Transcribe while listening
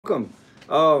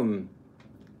welcome.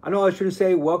 I know I shouldn't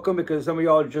say welcome because some of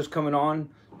y'all are just coming on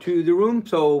to the room.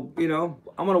 So, you know,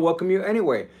 I'm going to welcome you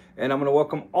anyway. And I'm going to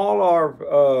welcome all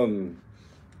our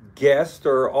guests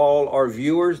or all our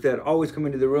viewers that always come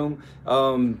into the room.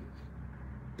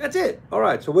 That's it. All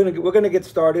right. So we're gonna get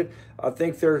started. I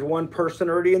think there's one person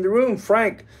already in the room,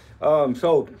 Frank.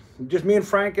 So just me and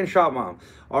Frank and Shop Mom.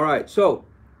 All right. So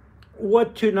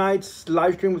what tonight's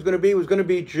live stream was going to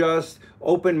be just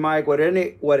open mic,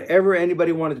 whatever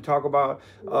anybody wanted to talk about.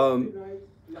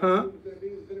 Huh?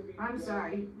 I'm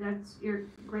sorry, that's your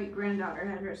great granddaughter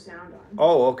had her sound on.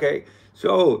 Oh, okay.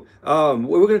 So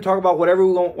we were going to talk about whatever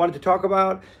we wanted to talk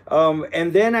about.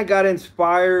 And then I got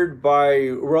inspired by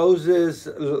Rose's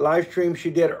live stream she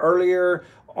did earlier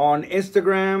on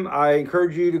Instagram. I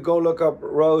encourage you to go look up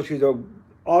Rose. She's an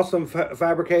awesome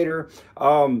fabricator.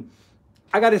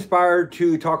 I got inspired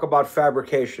to talk about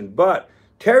fabrication, but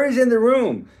Terry's in the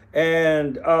room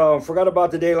and forgot about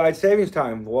the daylight savings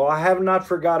time. Well, I have not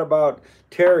forgot about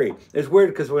Terry. It's weird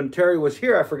because when Terry was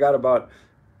here, I forgot about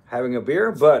having a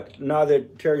beer, but now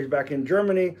that Terry's back in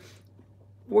Germany,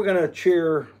 we're gonna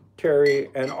cheer Terry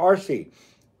and RC.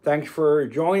 Thanks for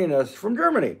joining us from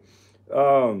Germany.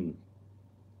 So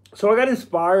I got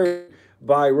inspired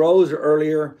by Rose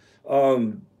earlier.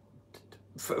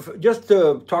 Just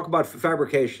to talk about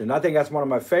fabrication. I think that's one of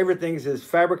my favorite things is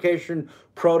fabrication,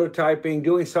 prototyping,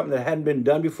 doing something that hadn't been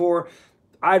done before.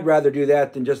 I'd rather do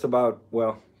that than just about,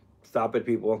 well, stop it,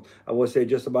 people. I would say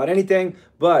just about anything,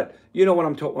 but you know what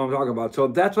I'm talking about. So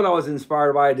that's what I was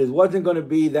inspired by. It wasn't going to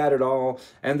be that at all.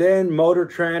 And then Motor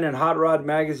Trend and Hot Rod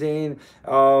Magazine.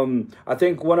 I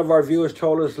think one of our viewers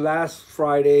told us last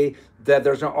Friday that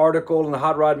there's an article in the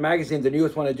Hot Rod Magazine, the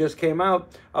newest one that just came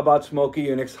out, about Smokey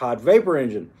Yunick's hot vapor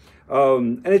engine.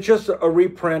 And it's just a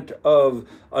reprint of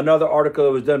another article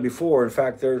that was done before. In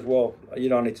fact, there's, well, you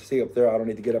don't need to see up there. I don't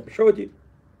need to get up and show it to you.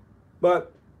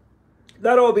 But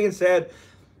that all being said,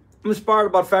 I'm inspired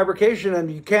about fabrication,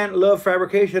 and you can't love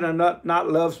fabrication and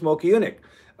not love Smokey Yunick.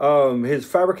 His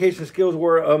fabrication skills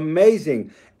were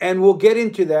amazing, and we'll get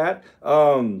into that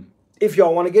if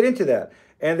y'all want to get into that.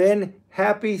 And then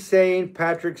happy St.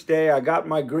 Patrick's Day. I got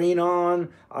my green on.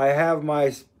 I have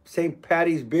my St.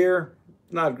 Patty's beer.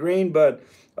 Not green, but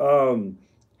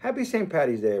happy St.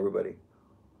 Patty's Day, everybody.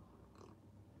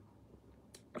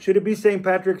 Should it be St.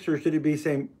 Patrick's or should it be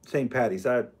St. Patty's?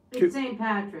 It's St.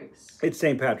 Patrick's. It's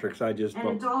St. Patrick's. And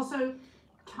it's also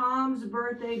Tom's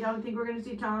birthday. Don't think we're going to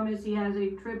see Tom as he has a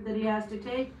trip that he has to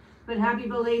take. But happy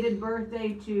belated birthday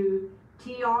to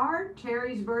TR.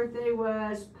 Terry's birthday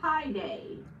was Pi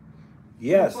Day.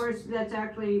 Yes. Of course, that's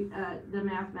actually the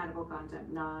mathematical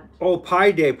concept, not... Oh, Pi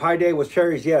Day. Pi Day was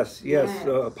Terry's, yes.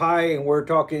 Pi, and we're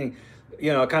talking,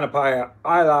 you know, kind of pi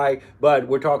I lie, but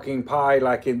we're talking pi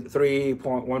like in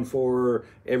 3.14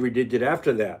 every digit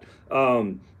after that.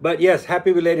 But yes,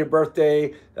 happy belated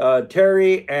birthday,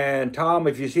 Terry and Tom.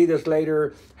 If you see this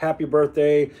later, happy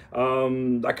birthday.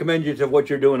 I commend you to what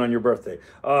you're doing on your birthday.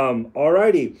 All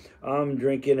righty, I'm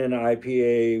drinking an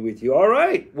IPA with you. All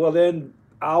right, well then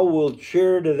I will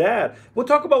cheer to that. We'll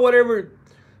talk about whatever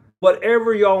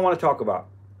y'all want to talk about.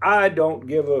 I don't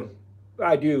give a,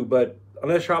 I do, but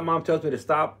unless Shop Mom tells me to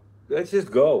stop, let's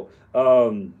just go.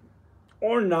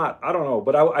 Or not, I don't know.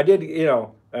 But I did, you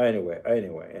know, anyway.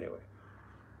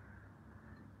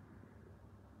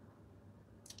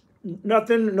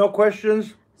 Nothing, no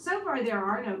questions. So far, there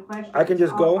are no questions. I can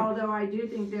just go. Although I do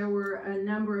think there were a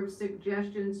number of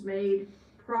suggestions made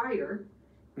prior,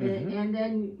 and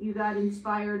then you got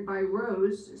inspired by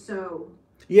Rose. So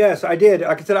yes, I did.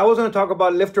 Like I said, I was going to talk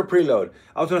about lifter preload.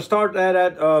 I was going to start that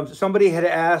at somebody had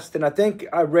asked, and I think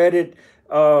I read it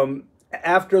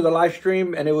after the live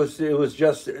stream, and it was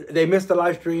just they missed the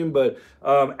live stream, but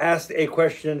asked a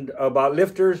question about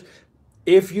lifters.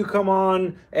 If you come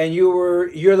on and you're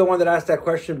the one that asked that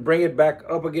question, bring it back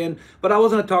up again. But I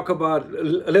was going to talk about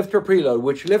lifter preload,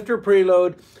 which lifter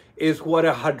preload is what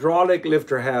a hydraulic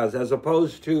lifter has, as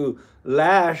opposed to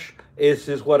lash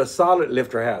is what a solid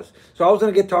lifter has. So I was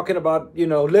going to get talking about, you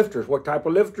know, lifters, what type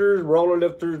of lifters, roller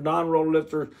lifters, non-roller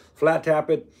lifters, flat tap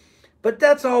it. But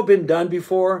that's all been done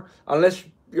before, unless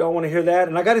y'all want to hear that.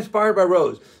 And I got inspired by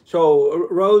Rose. So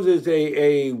Rose is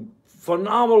a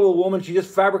phenomenal woman. She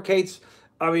just fabricates.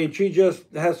 I mean, she just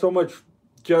has so much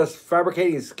just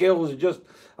fabricating skills.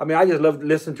 I mean, I just love to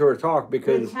listen to her talk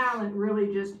because the talent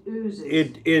really just oozes.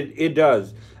 It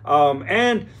does.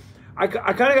 And I kind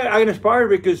of got inspired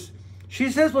because she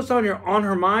says what's on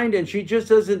her mind, and she just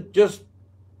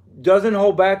doesn't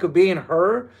hold back of being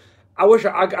her. I wish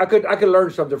I could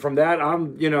learn something from that.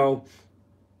 You know.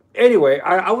 Anyway,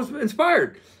 I was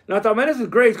inspired. And I thought, man, this is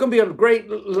great. It's going to be a great,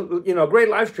 great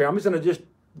live stream. I'm just going to just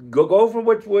go for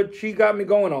what she got me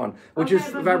going on, which is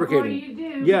fabricating. Before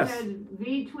you do, yes. Because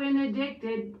V-Twin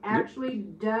Addicted actually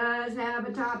does have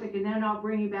a topic, and then I'll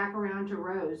bring you back around to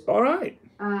Rose. All right.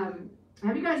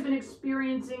 Have you guys been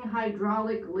experiencing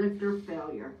hydraulic lifter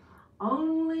failure?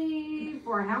 Only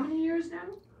for how many years now?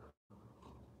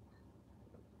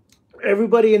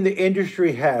 Everybody in the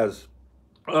industry has.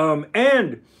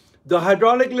 And the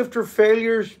hydraulic lifter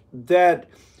failures that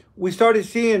we started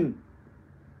seeing,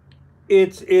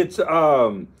 it's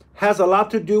has a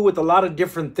lot to do with a lot of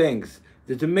different things.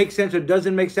 Does it make sense or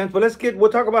doesn't make sense? But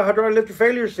we'll talk about hydraulic lifter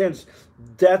failures, since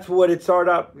that's what it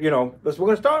started out, that's what we're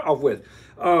going to start off with.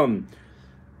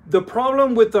 The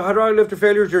problem with the hydraulic lifter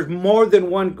failures, there's more than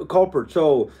one culprit.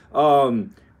 So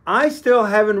I still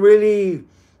haven't really,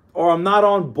 or I'm not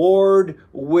on board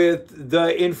with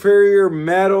the inferior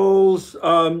metals.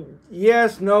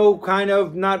 Yes, no, kind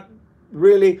of, not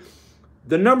really.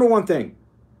 The number one thing,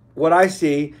 what I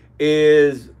see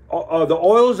is the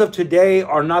oils of today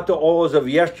are not the oils of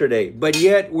yesterday, but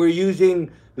yet we're using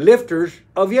lifters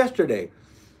of yesterday.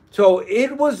 So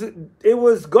it was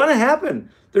going to happen.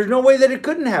 There's no way that it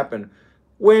couldn't happen.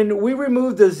 When we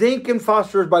removed the zinc and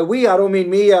phosphorus, by we, I don't mean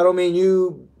me, I don't mean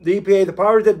you, the EPA, the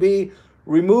powers that be,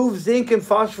 remove zinc and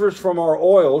phosphorus from our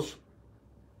oils,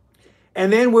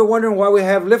 and then we're wondering why we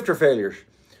have lifter failures.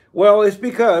 Well, it's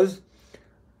because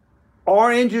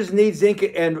our engines need zinc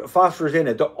and phosphorus in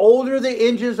it. The older the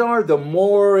engines are, the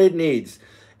more it needs.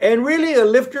 And really, a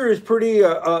lifter is pretty,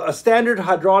 a standard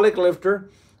hydraulic lifter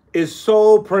is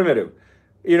so primitive.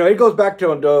 It goes back to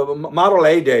the Model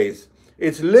A days.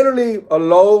 It's literally a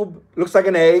lobe, looks like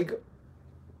an egg,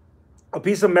 a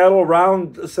piece of metal,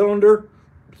 round cylinder,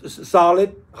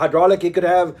 solid, hydraulic. It could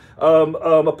have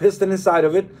a piston inside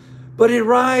of it, but it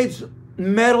rides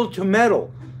metal to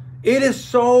metal. It is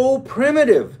so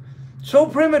primitive,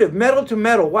 metal to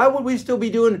metal. Why would we still be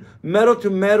doing metal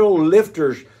to metal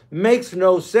lifters? Makes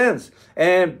no sense.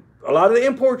 And a lot of the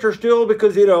imports are still,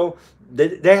 because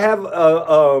they have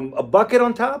a bucket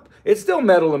on top. It's still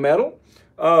metal to metal.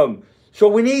 So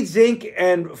we need zinc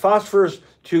and phosphorus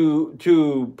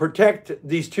to protect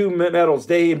these two metals.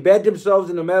 They embed themselves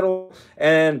in the metal,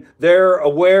 and they're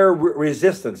aware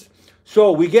resistance.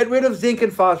 So we get rid of zinc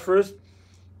and phosphorus,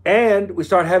 and we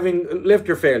start having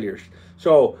lifter failures.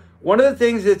 So one of the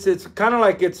things, it's kind of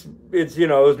like it's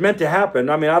meant to happen.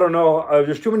 I mean, I don't know.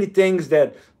 There's too many things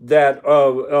that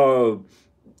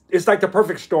it's like the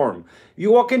perfect storm.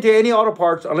 You walk into any auto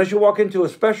parts, unless you walk into a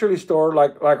specialty store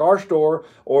like our store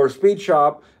or a speed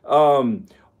shop,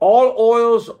 all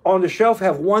oils on the shelf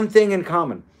have one thing in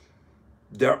common.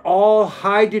 They're all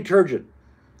high detergent.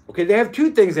 Okay, they have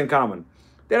two things in common.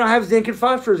 They don't have zinc and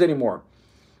phosphorus anymore.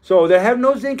 So they have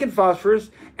no zinc and phosphorus,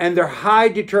 and they're high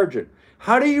detergent.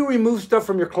 How do you remove stuff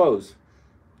from your clothes?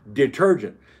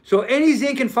 Detergent. So any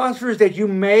zinc and phosphorus that you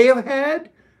may have had,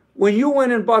 when you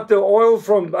went and bought the oil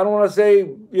from, I don't want to say,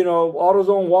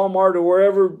 AutoZone, Walmart, or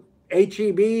wherever,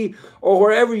 HEB, or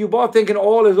wherever you bought, thinking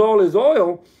oil is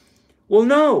oil. Well,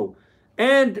 no.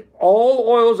 And all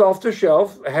oils off the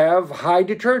shelf have high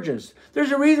detergents.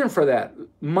 There's a reason for that.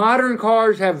 Modern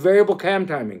cars have variable cam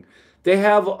timing. They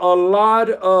have a lot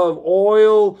of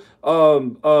oil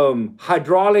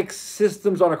hydraulic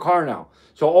systems on a car now.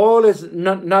 So oil is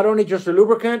not only just a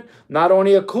lubricant, not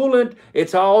only a coolant,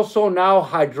 it's also now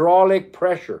hydraulic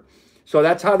pressure. So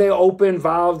that's how they open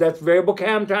valves. That's variable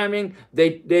cam timing.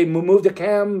 They move the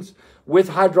cams with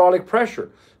hydraulic pressure.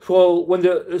 So when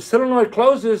the solenoid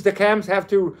closes, the cams have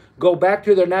to go back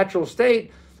to their natural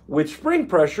state with spring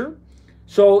pressure.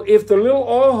 So if the little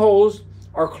oil holes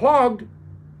are clogged,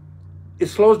 it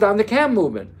slows down the cam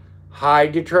movement. High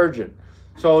detergent.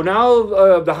 So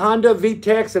now the Honda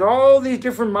VTEX and all these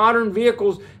different modern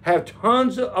vehicles have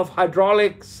tons of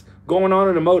hydraulics going on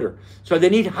in the motor. So they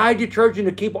need high detergent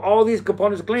to keep all these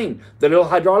components clean. The little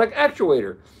hydraulic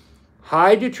actuator.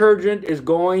 High detergent is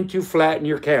going to flatten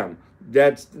your cam.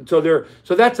 That's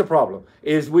the problem.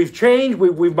 Is we've changed,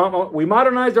 we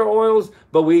modernized our oils,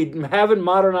 but we haven't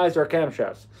modernized our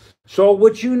camshafts. So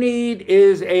what you need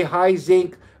is a high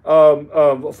zinc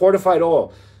fortified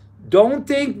oil. Don't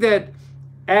think that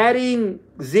adding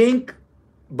zinc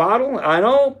bottle, I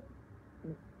know,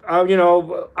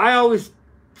 I always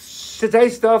say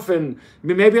stuff, and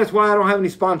maybe that's why I don't have any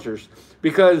sponsors,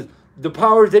 because the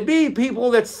powers that be,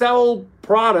 people that sell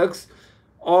products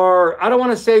are, I don't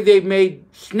want to say they've made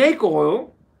snake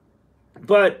oil,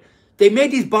 but they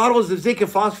made these bottles of zinc and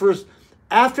phosphorus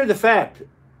after the fact.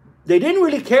 They didn't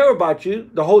really care about you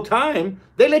the whole time.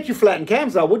 They let you flatten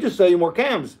cams out. We'll just sell you more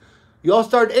cams. You all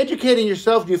start educating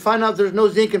yourself. You find out there's no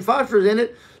zinc and phosphorus in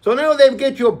it. So now they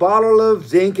get you a bottle of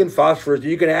zinc and phosphorus that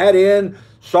you can add in,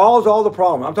 solves all the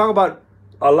problem. I'm talking about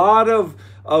a lot of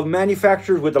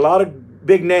manufacturers with a lot of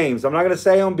big names. I'm not going to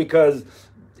say them because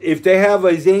if they have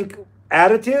a zinc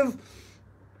additive,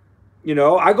 you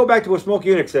know, I go back to what Smokey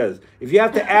Yunick says. If you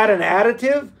have to add an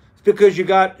additive, it's because you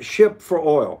got shipped for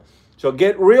oil. So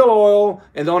get real oil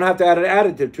and don't have to add an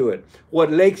additive to it.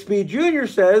 What Lake Speed Jr.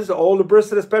 says, the old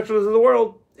lubricant specialist of the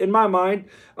world, in my mind,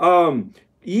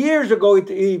 years ago,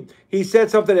 he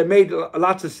said something that made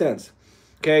lots of sense.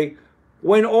 Okay,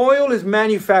 when oil is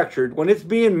manufactured, when it's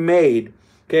being made,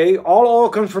 okay, all oil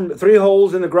comes from 3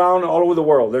 holes in the ground all over the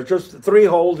world. There's just 3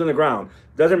 holes in the ground.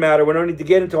 Doesn't matter. We don't need to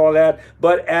get into all that.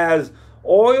 But as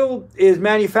oil is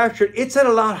manufactured, it's at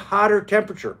a lot hotter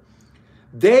temperature.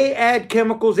 They add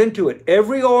chemicals into it.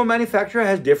 Every oil manufacturer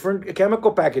has different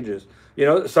chemical packages. You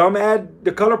know, some add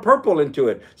the color purple into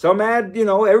it. Some add, you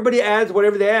know, everybody adds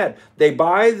whatever they add. They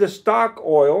buy the stock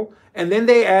oil and then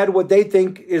they add what they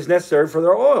think is necessary for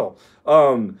their oil.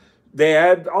 They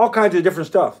add all kinds of different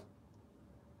stuff.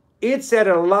 It's at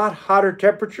a lot hotter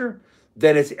temperature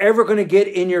than it's ever going to get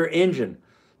in your engine.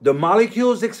 The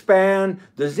molecules expand,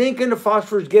 the zinc and the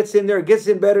phosphorus gets in there, it gets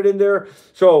embedded in there.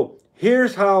 So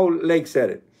here's how Lake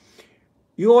said it.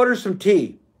 You order some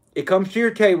tea. It comes to your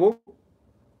table.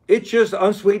 It's just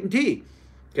unsweetened tea,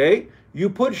 okay? You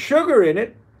put sugar in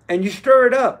it and you stir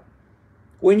it up.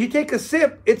 When you take a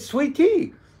sip, it's sweet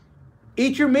tea.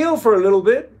 Eat your meal for a little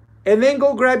bit and then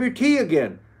go grab your tea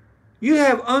again. You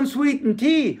have unsweetened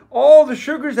tea. All the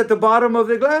sugar's at the bottom of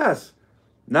the glass.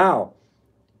 Now,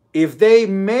 if they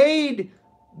made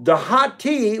the hot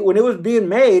tea, when it was being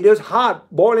made, it was hot,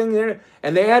 boiling there,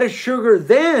 and they added sugar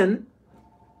then,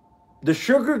 the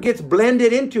sugar gets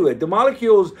blended into it. The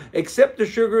molecules accept the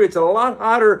sugar. It's a lot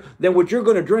hotter than what you're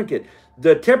going to drink it.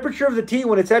 The temperature of the tea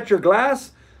when it's at your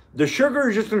glass, the sugar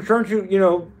is just going to turn to, you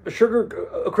know, sugar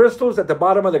crystals at the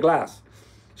bottom of the glass.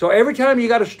 So every time you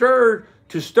got to stir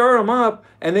them up,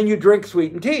 and then you drink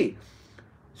sweetened tea.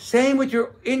 Same with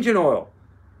your engine oil.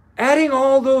 Adding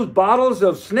all those bottles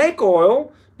of snake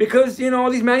oil because, you know,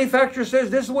 all these manufacturers says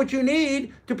this is what you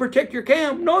need to protect your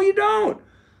cam. No, you don't.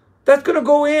 That's going to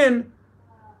go in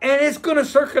and it's going to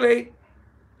circulate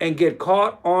and get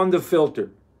caught on the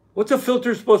filter. What's a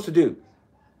filter supposed to do?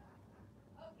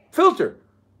 Filter.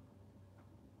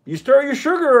 You stir your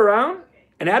sugar around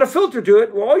and add a filter to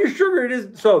it. Well, all your sugar it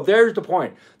is. So there's the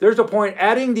point. There's the point.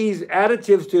 Adding these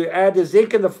additives to add the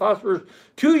zinc and the phosphorus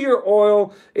to your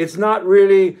oil, it's not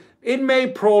really, it may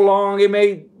prolong, it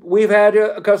may, we've had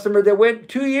a customer that went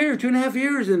 2 years, 2.5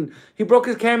 years, and he broke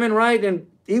his cam in right, and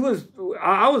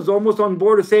I was almost on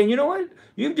board of saying, you know what,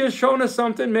 you've just shown us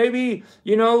something, maybe,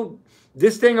 you know,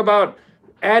 this thing about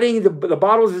adding the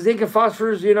bottles of zinc and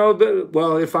phosphorus, you know,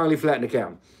 well, it finally flattened the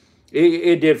cam.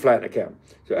 It did flatten the cam.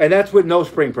 So, and that's with no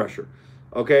spring pressure.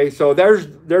 Okay, so there's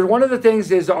one of the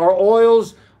things is our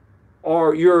oils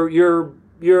are you're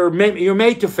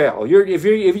made to fail. If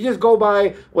you just go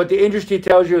by what the industry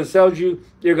tells you and sells you,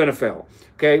 you're gonna fail.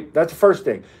 Okay, that's the first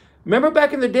thing. Remember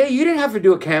back in the day, you didn't have to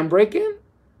do a cam break-in.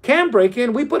 Cam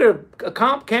break-in, we put a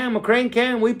comp cam, a crane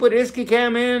cam, we put ISKI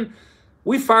cam in,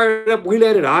 we fired it up, we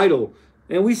let it idle,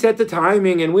 and we set the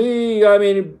timing, and we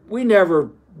never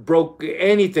broke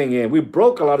anything in. We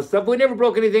broke a lot of stuff, but we never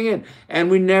broke anything in, and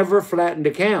we never flattened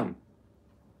the cam.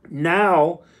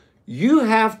 Now, you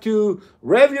have to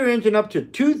rev your engine up to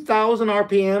 2,000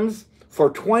 RPMs for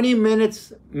 20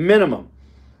 minutes minimum,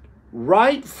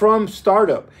 right from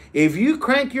startup. If you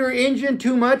crank your engine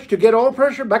too much to get oil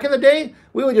pressure, back in the day,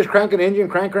 we would just crank an engine,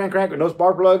 crank, with no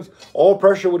spark plugs. Oil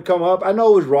pressure would come up. I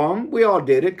know it was wrong. We all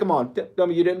did it. Come on, tell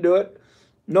me you didn't do it.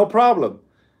 No problem.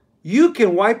 You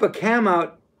can wipe a cam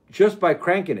out just by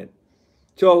cranking it.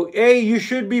 So, you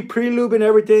should be pre-lubing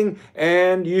everything,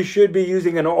 and you should be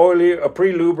using a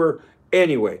pre-luber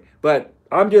anyway. But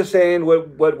I'm just saying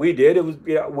what we did. It was,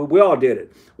 yeah, we all did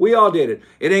it. We all did it.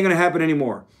 It ain't gonna happen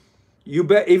anymore. You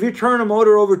bet. If you turn a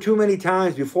motor over too many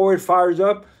times before it fires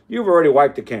up, you've already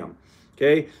wiped the cam.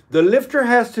 Okay. The lifter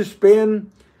has to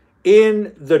spin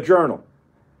in the journal,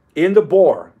 in the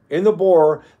bore. In the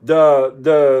bore,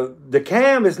 the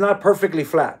cam is not perfectly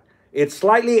flat. It's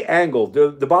slightly angled.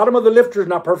 The bottom of the lifter is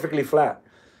not perfectly flat.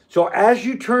 So as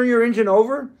you turn your engine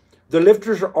over, the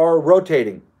lifters are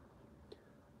rotating.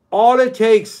 All it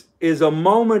takes is a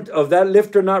moment of that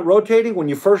lifter not rotating when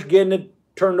you first get it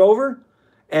turned over,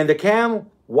 and the cam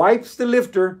wipes the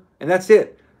lifter, and that's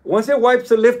it. Once it wipes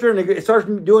the lifter and it starts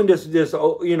doing this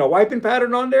wiping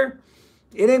pattern on there,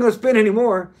 it ain't gonna spin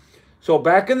anymore. So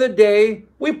back in the day,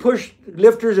 we pushed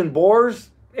lifters and bores.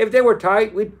 If they were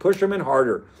tight, we'd push them in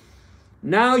harder.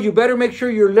 Now you better make sure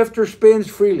your lifter spins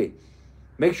freely.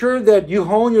 Make sure that you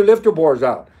hone your lifter bores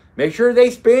out. Make sure they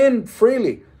spin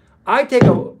freely. I take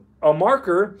a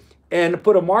marker and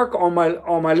put a mark on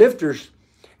my lifters,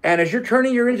 and as you're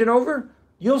turning your engine over,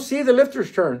 you'll see the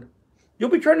lifters turn. You'll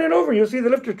be turning it over, you'll see the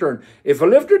lifters turn. If a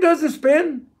lifter doesn't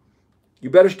spin, you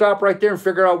better stop right there and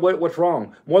figure out what's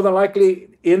wrong. More than likely,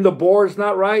 in the bore is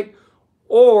not right,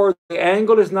 or the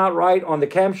angle is not right on the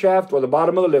camshaft or the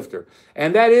bottom of the lifter.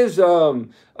 And that is,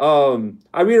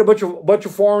 I read a bunch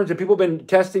of forums and people have been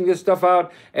testing this stuff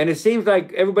out, and it seems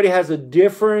like everybody has a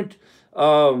different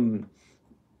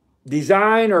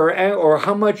design or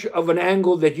how much of an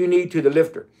angle that you need to the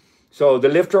lifter. So the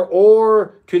lifter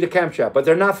or to the camshaft, but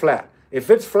they're not flat. If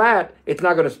it's flat, it's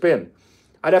not going to spin.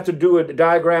 I'd have to do a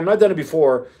diagram. I've done it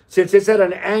before. Since it's at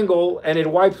an angle and it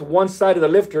wipes one side of the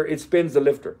lifter, it spins the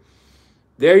lifter.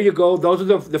 There you go. Those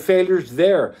are the failures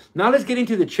there. Now let's get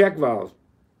into the check valves.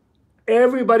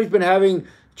 Everybody's been having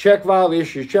check valve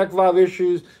issues,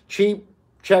 cheap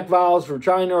check valves from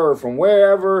China or from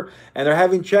wherever, and they're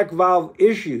having check valve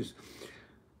issues.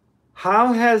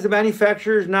 How has the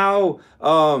manufacturers now,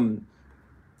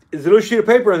 is a little sheet of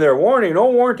paper in there, warning, no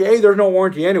warranty. Hey, there's no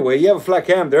warranty anyway. You have a flat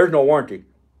cam, there's no warranty.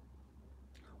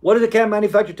 What does the cam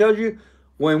manufacturer tell you?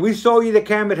 When we sold you the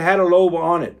cam, it had a lobe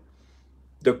on it.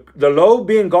 The lobe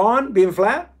being gone, being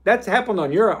flat, that's happened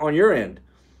on your end.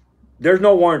 There's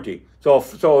no warranty. So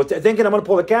thinking I'm going to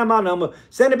pull the cam out and I'm going to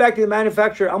send it back to the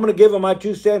manufacturer, I'm going to give them my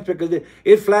 2 cents because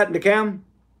it flattened the cam.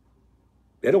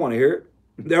 They don't want to hear it.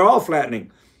 They're all flattening.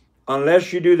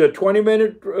 Unless you do the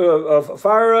 20-minute of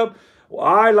fire up.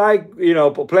 I like,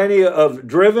 plenty of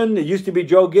Driven. It used to be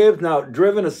Joe Gibbs. Now,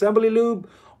 Driven assembly lube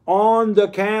on the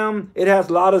cam. It has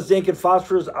a lot of zinc and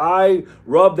phosphorus. I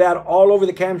rub that all over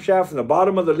the camshaft and the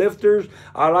bottom of the lifters.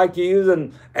 I like to use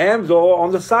an Amsoil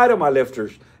on the side of my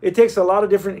lifters. It takes a lot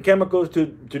of different chemicals to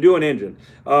do an engine.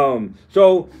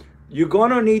 So you're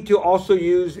going to need to also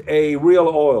use a real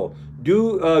oil.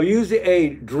 Use a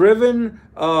Driven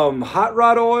hot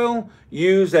rod oil.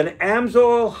 Use an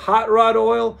Amsoil hot rod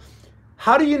oil.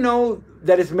 How do you know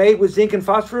that it's made with zinc and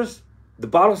phosphorus? The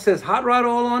bottle says hot rod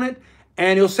oil on it,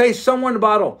 and it'll say somewhere in the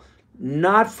bottle,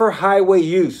 not for highway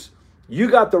use. You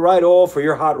got the right oil for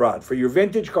your hot rod, for your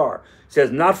vintage car. It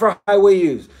says not for highway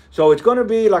use. So it's going to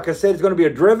be, like I said, it's going to be a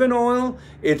Driven oil.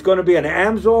 It's going to be an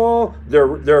Amsoil,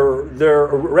 their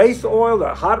race oil,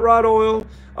 the hot rod oil,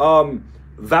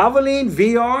 Valvoline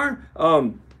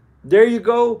VR. There you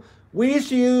go. We used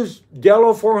to use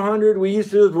Dello 400. We used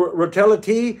to use Rotella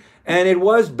T, and it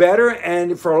was better,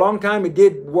 and for a long time it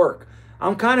did work.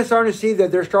 I'm kind of starting to see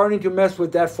that they're starting to mess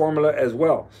with that formula as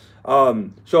well.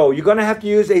 So you're going to have to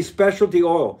use a specialty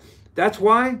oil. That's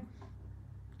why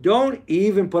don't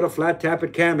even put a flat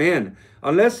tappet cam in.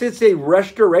 Unless it's a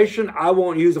restoration, I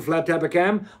won't use a flat tappet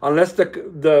cam unless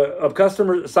the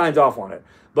customer signs off on it.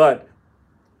 But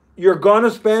you're going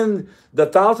to spend the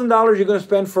 $1,000 you're going to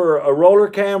spend for a roller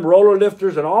cam, roller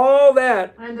lifters, and all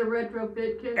that. And the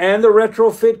retrofit kit. And the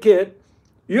retrofit kit.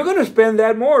 You're going to spend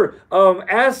that more.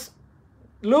 Ask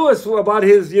Lewis about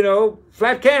his,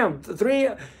 flat cam.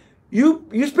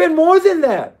 You spend more than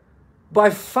that by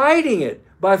fighting it.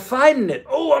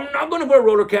 Oh, I'm not going to put a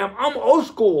roller cam. I'm old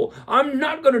school. I'm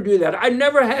not going to do that. I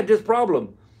never had this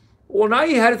problem. Well, now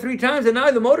you had it 3 times, and now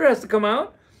the motor has to come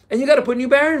out, and you got to put new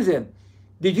bearings in.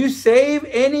 Did you save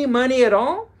any money at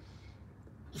all?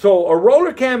 So a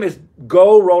roller cam is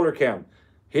go roller cam.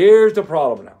 Here's the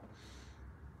problem now.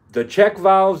 The check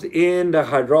valves in the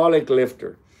hydraulic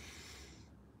lifter.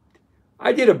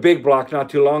 I did a big block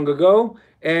not too long ago,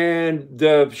 and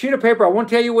the sheet of paper, I won't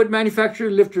tell you what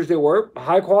manufacturer lifters they were,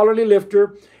 high quality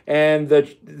lifter, and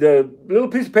the little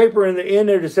piece of paper in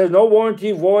there that says no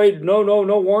warranty, void, no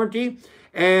warranty,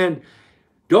 and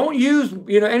don't use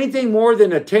anything more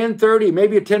than a 1030,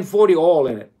 maybe a 1040 oil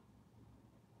in it.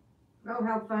 Oh,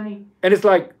 how funny. And it's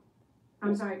like,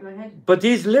 I'm sorry, go ahead. But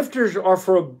these lifters are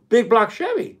for a big block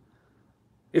Chevy.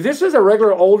 If this is a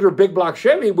regular older big block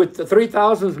Chevy with the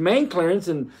 3000s main clearance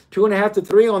and 2.5 to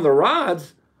 3 on the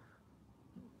rods,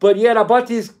 but yet I bought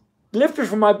these lifters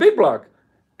for my big block,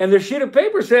 and the sheet of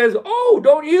paper says, oh,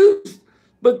 don't use,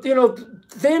 but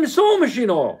thin sewing machine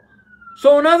oil.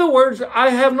 So in other words, I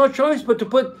have no choice but to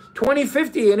put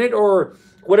 2050 in it or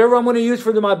whatever I'm going to use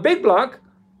for my big block,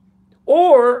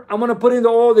 or I'm going to put in the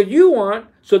oil that you want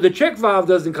so the check valve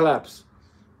doesn't collapse.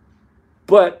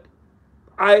 But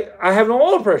I have no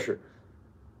oil pressure.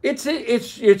 It's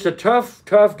a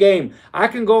tough game. I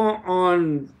can go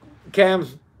on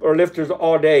cams or lifters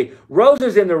all day. Rose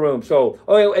is in the room. So,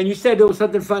 oh, and you said there was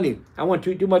something funny. I went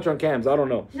too much on cams. I don't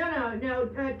know. No.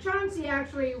 Chauncey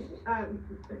actually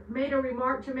made a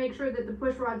remark to make sure that the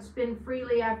push rods spin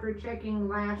freely after checking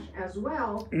lash as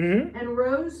well. Mm-hmm. And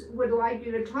Rose would like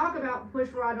you to talk about push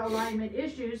rod alignment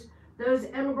issues. Those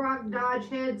Edelbrock Dodge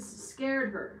heads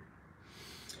scared her.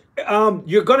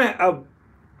 You're gonna.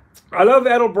 I love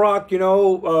Edelbrock. You know,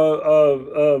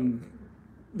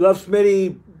 love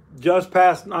Smitty. Just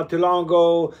passed not too long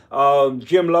ago.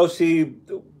 Jim Losey,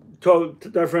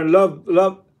 their friend,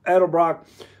 love Edelbrock,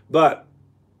 but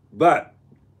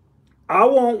I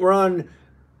won't run.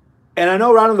 And I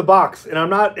know right in the box, and I'm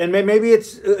not. And maybe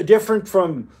it's different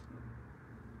from,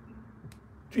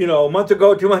 you know, a month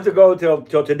ago, 2 months ago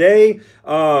till today.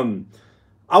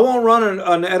 I won't run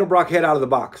an Edelbrock head out of the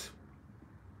box.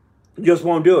 Just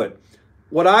won't do it.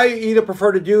 What I either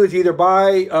prefer to do is either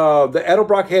buy the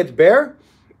Edelbrock heads bare.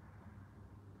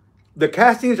 The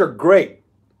castings are great.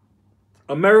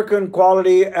 American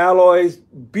quality alloys,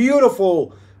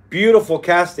 beautiful, beautiful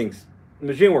castings,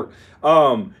 machine work.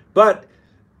 But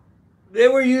they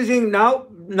were using now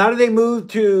that they moved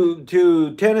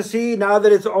to Tennessee, now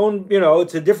that it's owned, you know,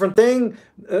 it's a different thing.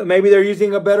 Maybe they're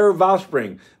using a better valve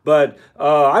spring. But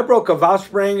I broke a valve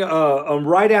spring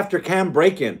right after cam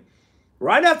break-in.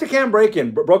 Right after cam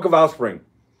break-in, broke a valve spring.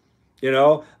 You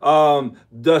know,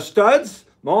 the studs.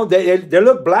 Well, they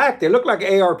look black. They look like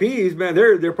ARPs, man.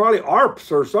 They're probably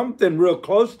ARPs or something real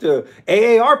close to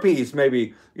AARPs,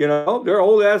 maybe. You know, they're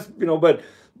old ass. You know, but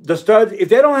the studs, if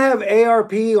they don't have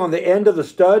ARP on the end of the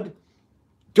stud,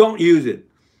 don't use it.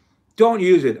 Don't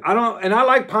use it. I don't. And I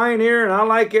like Pioneer, and I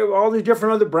like all these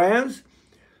different other brands.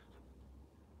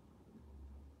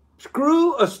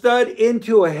 Screw a stud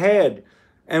into a head,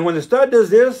 and when the stud does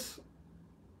this,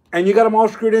 and you got them all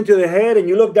screwed into the head, and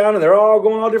you look down, and they're all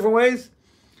going all different ways.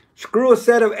 Screw a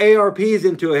set of ARPs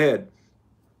into a head.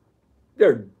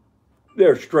 They're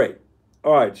straight.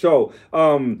 All right, so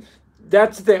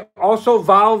that's the thing. Also,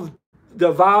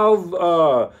 the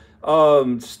valve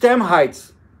stem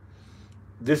heights.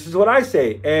 This is what I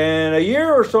say. And a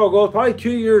year or so ago, probably 2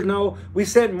 years now, we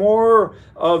sent more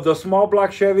of the small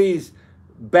block Chevys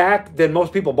back than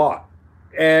most people bought.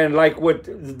 And like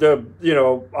with the, you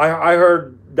know, I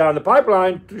heard down the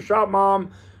pipeline to Shop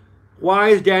Mom, why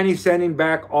is Danny sending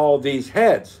back all these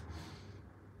heads?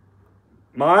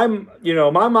 My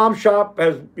mom's shop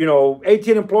has,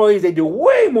 18 employees. They do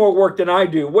way more work than I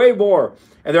do, way more.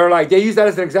 And they're like, they use that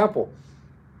as an example.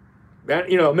 That,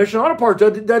 Mission Auto Parts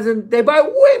they buy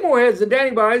way more heads than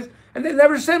Danny buys, and they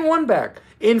never send one back.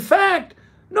 In fact,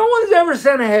 no one's ever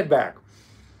sent a head back.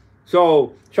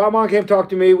 So Shop Mom came talk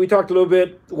to me. We talked a little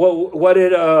bit. What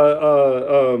did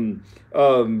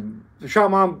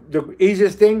Shop Mom, the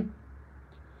easiest thing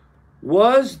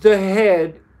was the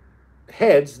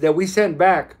heads that we sent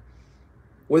back,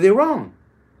 were they wrong?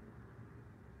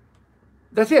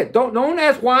 That's it. Don't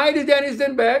ask why did Danny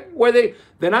send back.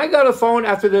 Then I got a phone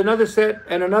after another set,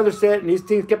 and these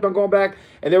things kept on going back,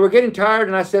 and they were getting tired,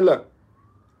 and I said, look,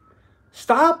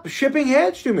 stop shipping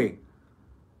heads to me.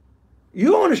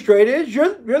 You own a straight edge.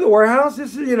 You're the warehouse.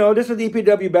 This is the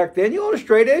EPW back then. You own a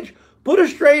straight edge. Put a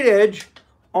straight edge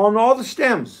on all the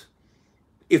stems.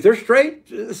 If they're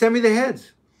straight, send me the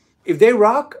heads. If they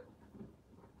rock,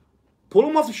 pull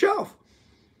them off the shelf.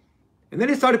 And then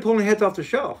they started pulling heads off the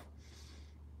shelf.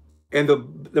 And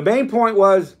the main point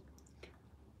was,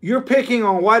 you're picking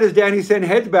on why does Danny send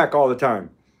heads back all the time?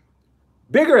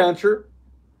 Bigger answer,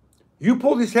 you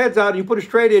pull these heads out and you put a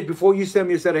straight edge before you send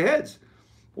me a set of heads.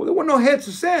 Well, there were no heads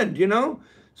to send,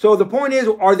 So the point is,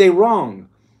 are they wrong?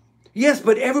 Yes,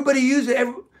 but everybody uses it.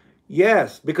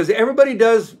 Yes, because everybody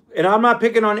does, and I'm not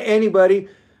picking on anybody,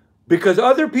 because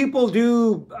other people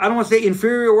do, I don't want to say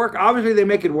inferior work. Obviously, they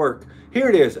make it work. Here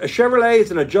it is. A Chevrolet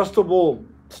is an adjustable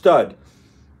stud.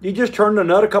 You just turn the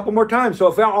nut a couple more times. So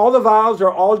if all the valves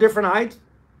are all different heights,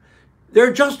 they're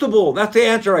adjustable. That's the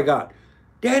answer I got.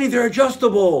 Danny, they're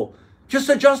adjustable. Just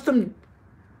adjust them.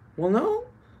 Well, no.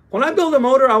 When I build a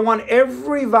motor, I want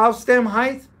every valve stem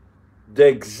height the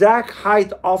exact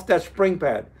height off that spring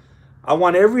pad. I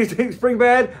want everything spring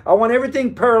pad. I want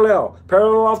everything parallel.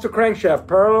 Parallel off the crankshaft.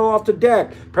 Parallel off the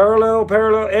deck. Parallel.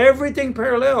 Everything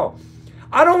parallel.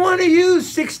 I don't want to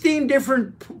use 16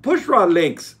 different push rod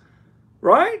links.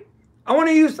 Right? I want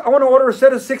to order a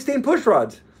set of 16 push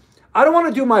rods. I don't want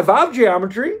to do my valve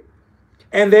geometry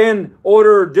and then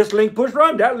order this link push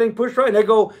rod, that link push rod. And they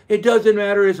go, it doesn't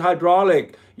matter, it's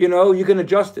hydraulic. You can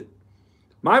adjust it.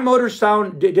 My motors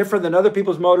sound different than other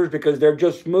people's motors because they're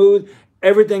just smooth.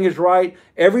 Everything is right.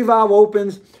 Every valve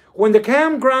opens. When the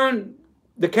cam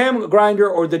grinder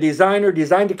or the designer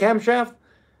designed the camshaft,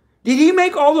 Did he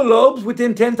make all the lobes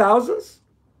within 10 thousandths?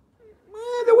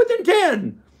 They're within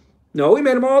 10. No, he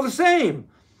made them all the same.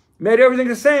 Made everything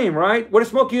the same, right? What does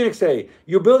Smokey Yunick say?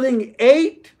 You're building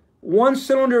 8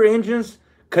 one-cylinder engines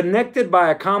connected by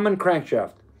a common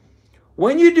crankshaft.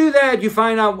 When you do that, you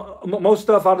find out most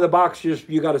stuff out of the box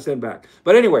you got to send back.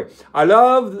 But anyway, I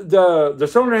love the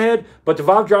cylinder head, but the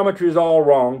valve geometry is all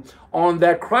wrong. On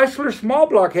that Chrysler small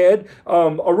block head,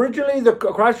 originally the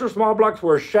Chrysler small blocks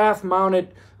were shaft-mounted,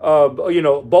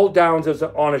 bolt downs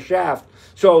on a shaft.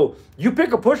 So you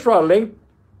pick a push rod link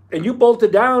and you bolt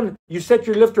it down, you set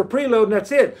your lifter preload, and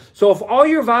that's it. So if all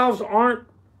your valves aren't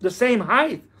the same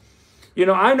height,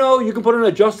 I know you can put an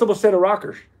adjustable set of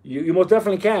rockers. You most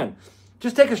definitely can.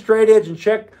 Just take a straight edge and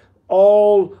check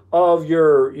all of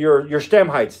your stem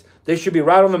heights. They should be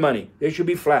right on the money. They should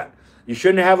be flat. You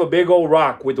shouldn't have a big old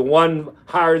rock with the one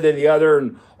higher than the other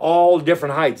and all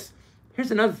different heights. Here's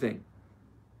another thing.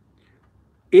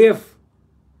 If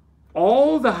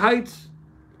all the heights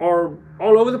are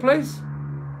all over the place,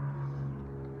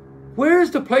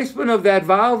 where's the placement of that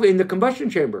valve in the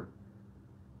combustion chamber?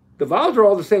 The valves are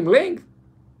all the same length.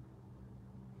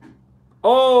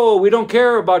 Oh, we don't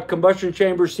care about combustion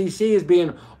chamber CC as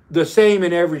being the same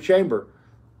in every chamber,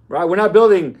 right? We're not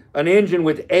building an engine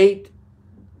with 8,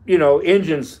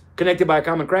 engines connected by a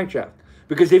common crankshaft.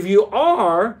 Because if you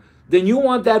are, then you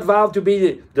want that valve to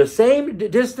be the same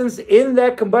distance in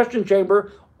that combustion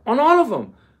chamber on all of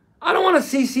them. I don't want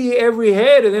to CC every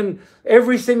head and then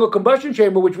every single combustion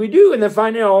chamber, which we do, and then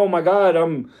find out, oh my God,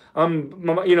 my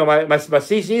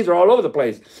CCs are all over the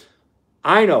place.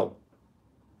 I know.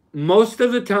 Most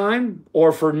of the time,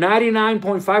 or for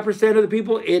 99.5% of the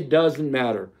people, it doesn't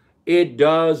matter. It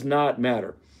does not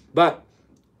matter. But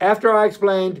after I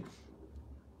explained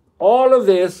all of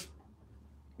this,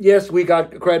 yes, we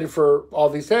got credit for all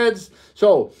these heads.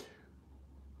 So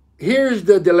here's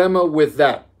the dilemma with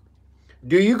that.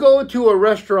 Do you go to a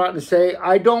restaurant and say,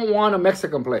 I don't want a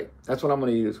Mexican plate? That's what I'm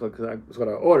going to use because that's what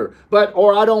I order.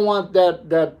 Or I don't want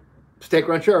that steak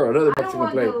ranchero, another Mexican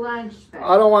plate. I don't want the lunch special.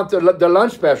 I don't want the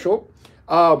lunch special.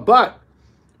 But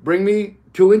bring me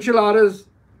 2 enchiladas.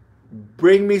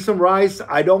 Bring me some rice.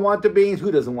 I don't want the beans.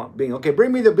 Who doesn't want beans? Okay,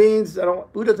 bring me the beans.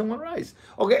 Who doesn't want rice?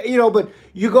 Okay, but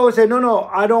you go and say, no,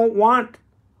 I don't want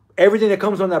everything that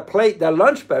comes on that plate, that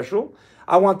lunch special.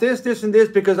 I want this, this, and this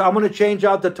because I'm going to change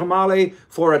out the tamale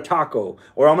for a taco.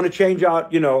 Or I'm going to change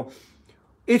out,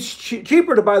 It's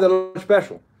cheaper to buy the lunch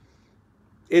special.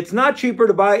 It's not cheaper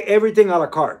to buy everything a la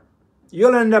carte.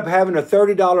 You'll end up having a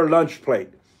 $30 lunch plate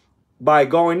by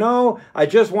going, no, I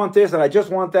just want this and I just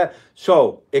want that.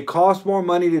 So it costs more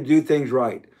money to do things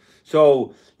right.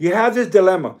 So you have this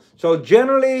dilemma. So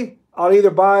generally, I'll either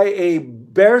buy a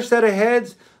bare set of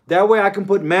heads. That way I can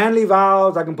put Manley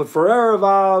valves, I can put Ferrera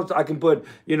valves, I can put,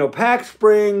 pack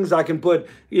springs, I can put,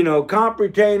 comp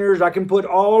retainers, I can put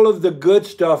all of the good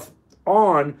stuff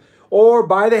on, or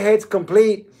buy the heads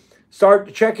complete,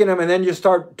 start checking them, and then just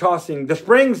start tossing. The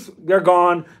springs, they're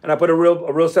gone, and I put a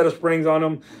real set of springs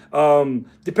on them.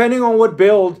 Depending on what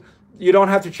build, you don't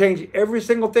have to change every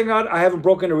single thing out. I haven't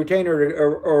broken a retainer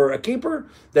or a keeper.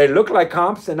 They look like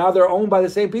comps, and now they're owned by the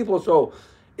same people, so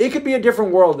it could be a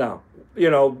different world now.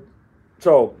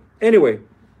 So anyway,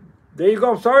 there you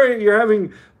go. I'm sorry you're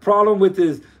having problem with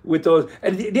those.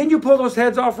 And didn't you pull those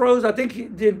heads off, Rose? I think you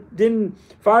didn't,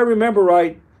 if I remember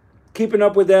right, keeping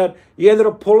up with that, you ended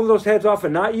up pulling those heads off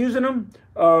and not using them.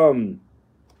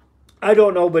 I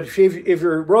don't know, but if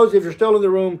you're Rose, if you're still in the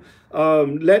room,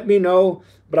 let me know.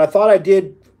 But I thought I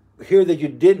did hear that you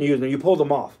didn't use them. You pulled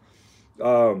them off.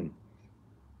 I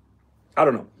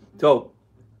don't know. So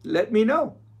let me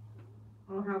know.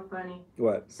 Oh, how funny.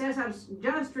 What? It says, I've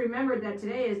just remembered that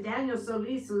today is Daniel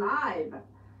Solis Live.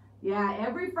 Yeah,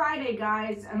 every Friday,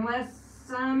 guys, unless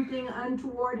something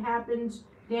untoward happens,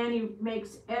 Danny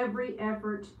makes every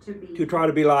effort to try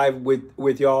to be live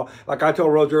with y'all. Like I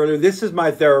told Rose earlier, this is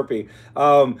my therapy.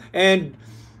 And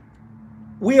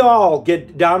we all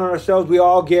get down on ourselves. We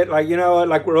all get like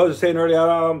what Rose was saying earlier.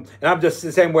 And I'm just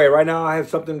the same way. Right now, I have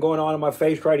something going on in my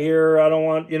face right here. I don't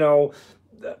want,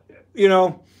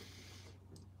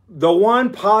 the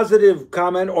one positive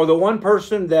comment or the one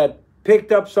person that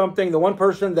picked up something, the one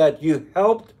person that you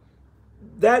helped,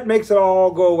 that makes it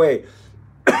all go away.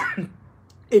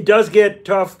 It does get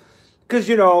tough because,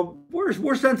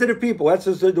 we're sensitive people. That's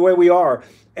just the way we are.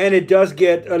 And it does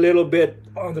get a little bit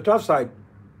on the tough side.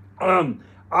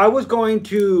 I was going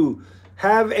to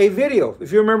have a video.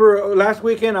 If you remember last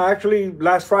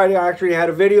Friday, I actually had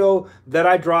a video that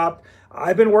I dropped.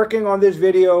 I've been working on this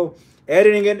video,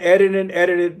 editing it.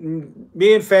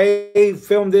 Me and Faye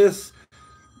filmed this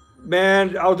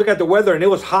man, I was looking at the weather and it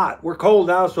was hot. We're cold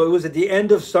now, so it was at the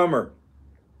end of summer.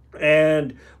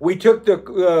 And we took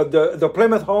the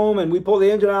Plymouth home and we pulled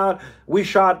the engine out. We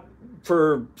shot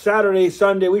for Saturday,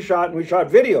 Sunday, we shot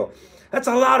video. That's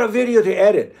a lot of video to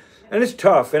edit. And it's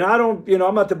tough. And I don't,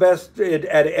 I'm not the best at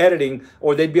editing,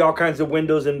 or they'd be all kinds of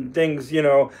windows and things,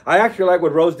 I actually like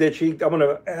what Rose did. I'm going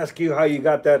to ask you how you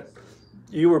got that.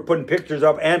 You were putting pictures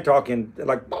up and talking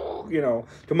like,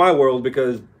 to my world,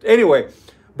 because anyway,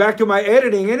 back to my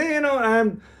editing.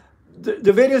 And,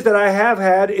 the videos that I have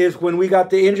had is when we got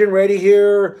the engine ready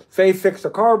here. Faith fixed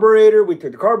the carburetor. We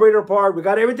took the carburetor apart. We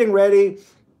got everything ready.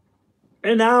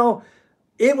 And now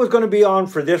it was going to be on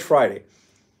for this Friday.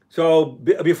 So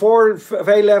before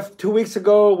Faye left 2 weeks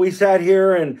ago, we sat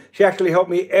here and she actually helped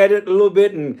me edit a little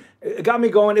bit and it got me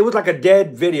going. It was like a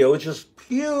dead video. It was just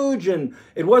huge and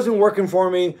it wasn't working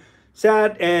for me.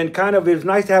 Sat and it was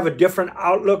nice to have a different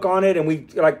outlook on it. And we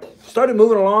started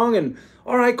moving along and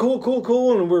all right,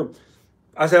 cool. And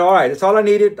I said, all right, that's all I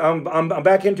needed. I'm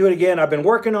back into it again. I've been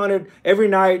working on it every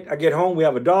night. I get home. We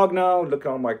have a dog now. Look at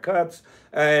all my cuts.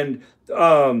 And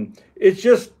it's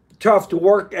just tough to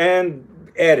work and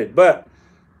edit. But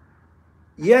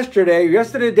yesterday,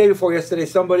 the day before yesterday,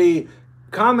 somebody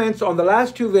comments on the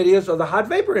last two videos of the hot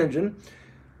vapor engine.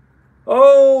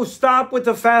 Oh, stop with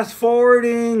the fast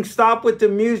forwarding. Stop with the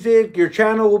music. Your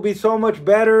channel will be so much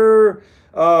better.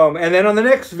 And then on the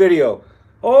next video,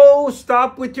 oh,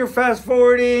 stop with your fast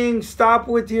forwarding. Stop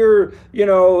with your,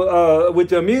 with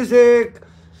the music.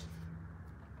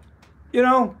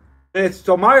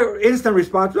 So my instant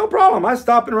response, no problem. I'm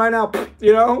stopping right now.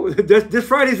 This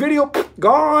Friday's video,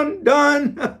 gone,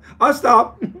 done. I'll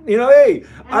stop. Hey, and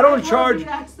I don't charge.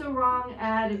 That's the wrong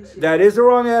attitude. That is the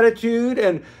wrong attitude.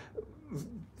 And,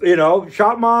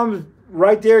 Shop Mom's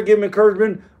right there giving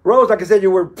encouragement. Rose, like I said,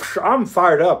 I'm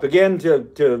fired up again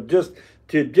to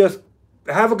just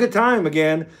have a good time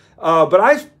again. But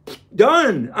I'm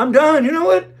done. You know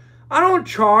what? I don't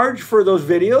charge for those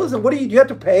videos. And what do you have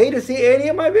to pay to see any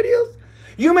of my videos?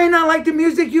 You may not like the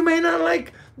music. You may not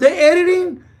like the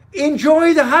editing.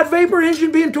 Enjoy the hot vapor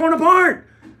engine being torn apart.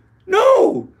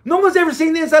 No one's ever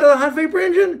seen the inside of the hot vapor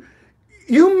engine.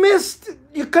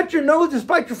 You cut your nose to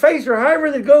spite your face or however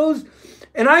it goes.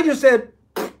 And I just said,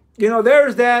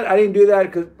 there's that. I didn't do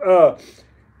that because,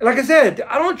 like I said,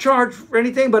 I don't charge for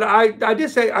anything, but I did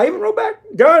say, I even wrote back,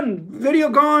 done, video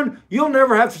gone. You'll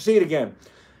never have to see it again.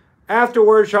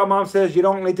 Afterwards, Shop Mom says you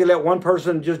don't need to let one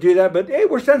person just do that. But hey,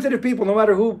 we're sensitive people, no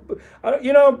matter who,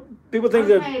 people think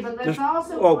that. Okay, but let's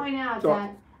also point out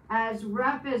that as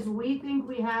rough as we think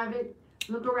we have it,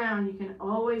 look around. You can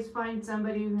always find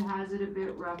somebody who has it a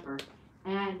bit rougher.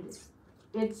 And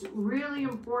it's really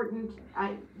important.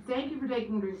 I thank you for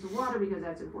taking drinks of water because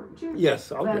that's important too.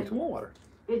 Yes, I'll drink some more water.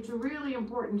 It's really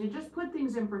important to just put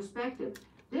things in perspective.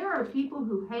 There are people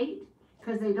who hate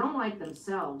because they don't like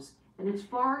themselves. And it's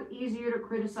far easier to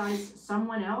criticize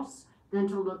someone else than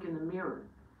to look in the mirror.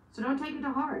 So don't take it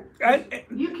to heart.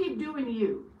 You keep doing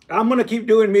you. I'm going to keep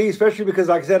doing me, especially because,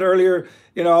 like I said earlier,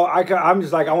 I'm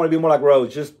just like, I want to be more like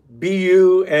Rose. Just be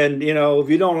you. And, if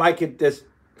you don't like it,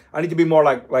 I need to be more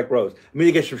like Rose. I need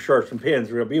to get some shirts, some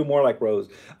pins. Be more like Rose.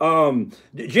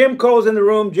 Jim Cole's in the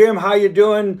room. Jim, how you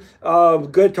doing?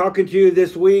 Good talking to you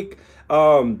this week.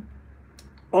 On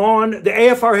the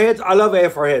AFR heads, I love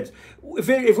AFR heads.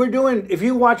 If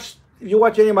you watch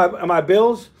any of my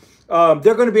builds,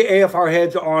 they're going to be AFR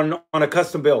heads on a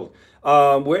custom build.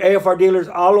 We're AFR dealers.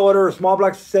 I'll order a small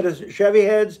block set of Chevy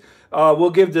heads. We'll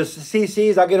give the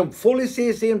CCs. I get them fully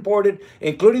CC imported,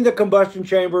 including the combustion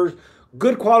chambers.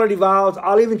 Good quality valves.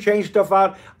 I'll even change stuff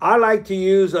out. I like to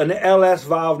use an LS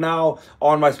valve now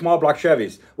on my small block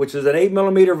Chevys, which is an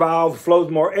 8mm valve, flows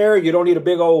more air. You don't need a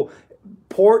big old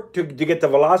port to get the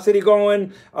velocity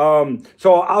going.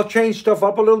 So I'll change stuff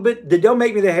up a little bit. They'll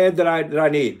make me the head that I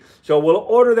need. So we'll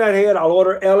order that head. I'll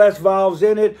order LS valves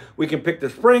in it. We can pick the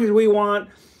springs we want.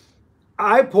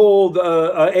 I pulled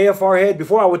a AFR head.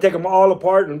 Before I would take them all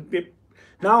apart, and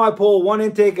now I pull one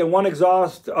intake and one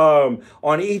exhaust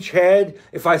on each head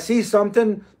if I see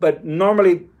something, but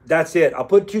normally that's it. I'll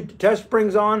put 2 test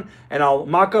springs on and I'll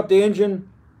mock up the engine.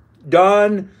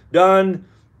 Done.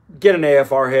 Get an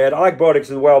AFR head. I like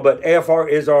Bodix as well, but AFR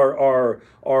is our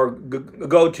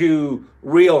go-to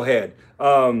real head.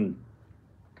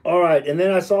 All right, and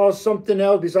then I saw something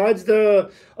else besides the,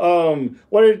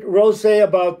 what did Rose say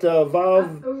about the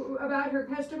valve? About her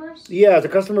customers? Yeah, the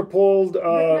customer pulled.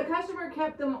 The customer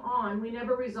kept them on. We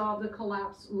never resolved the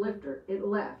collapse lifter. It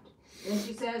left. And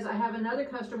she says, I have another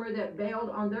customer that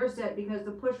bailed on their set because the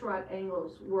push rod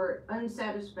angles were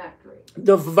unsatisfactory.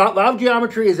 The valve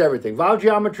geometry is everything. Valve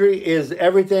geometry is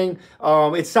everything.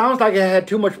 It sounds like it had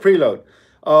too much preload.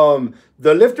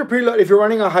 The lifter preload, if you're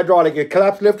running a hydraulic, a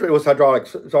collapsed lifter, it was hydraulic.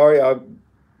 Sorry, it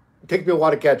takes me a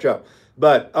while to catch up.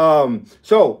 But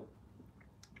so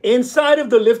inside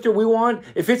of the lifter, we want,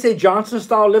 if it's a Johnson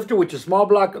style lifter, which is small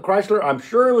block Chrysler, I'm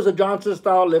sure it was a Johnson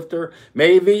style lifter,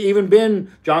 maybe even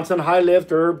been Johnson high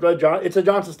lift, or it's a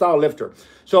Johnson style lifter.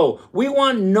 So we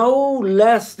want no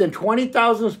less than 20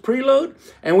 thousandths preload,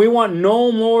 and we want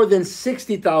no more than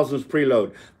 60 thousandths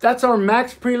preload. That's our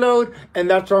max preload, and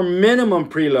that's our minimum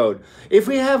preload. If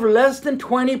we have less than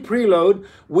 20 preload,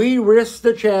 we risk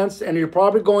the chance, and you're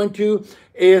probably going to,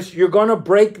 is you're going to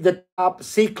break the top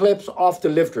C-clips off the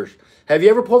lifters. Have you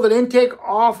ever pulled an intake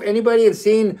off anybody and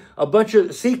seen a bunch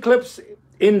of C-clips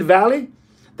in the valley?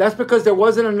 That's because there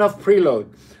wasn't enough preload.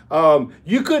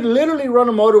 You could literally run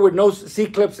a motor with no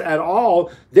C-clips at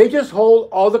all. They just hold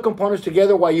all the components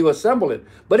together while you assemble it,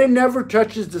 but it never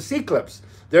touches the C-clips.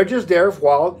 They're just there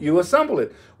while you assemble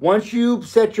it. Once you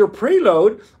set your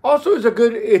preload, also is a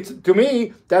good, it's, to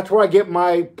me, that's where I get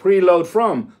my preload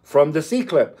from the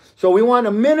C-clip. So we want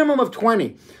a minimum of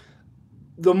 20.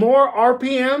 The more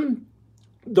RPM,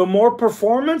 the more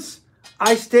performance,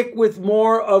 I stick with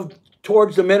more of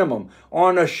towards the minimum.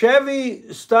 On a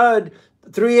Chevy stud,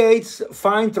 3/8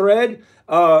 fine thread,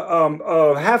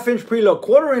 half-inch preload,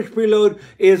 quarter-inch preload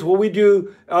is what we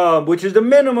do, which is the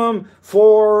minimum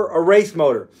for a race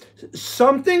motor.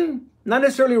 Something, not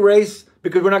necessarily race,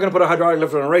 because we're not going to put a hydraulic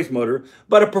lifter on a race motor,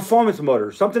 but a performance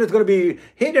motor. Something that's going to be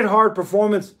hitting hard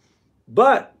performance,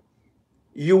 but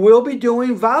you will be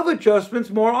doing valve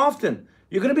adjustments more often.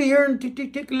 You're going to be hearing tick,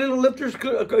 tick, tick, little lifters,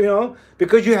 you know,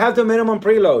 because you have the minimum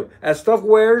preload. As stuff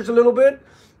wears a little bit,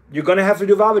 you're going to have to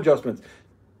do valve adjustments.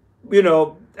 You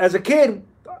know, as a kid,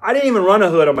 I didn't even run a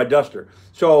hood on my Duster.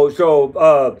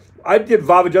 So I did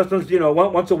valve adjustments, you know,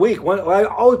 once a week. I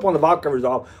always pull the valve covers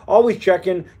off, always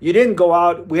checking. You didn't go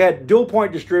out. We had dual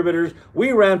point distributors.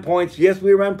 We ran points. Yes,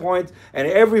 we ran points. And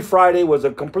every Friday was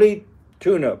a complete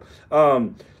tune-up.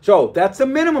 So that's the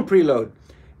minimum preload.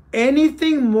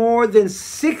 Anything more than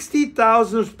 60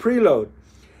 thousandths preload,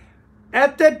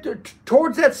 at that,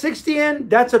 towards that 60 end,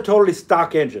 that's a totally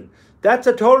stock engine. That's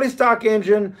a totally stock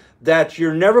engine that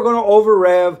you're never going to over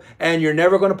rev, and you're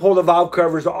never going to pull the valve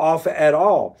covers off at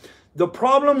all. The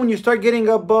problem when you start getting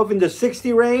above in the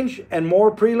 60 range and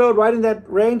more preload, right in that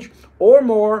range or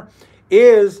more,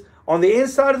 is on the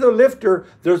inside of the lifter,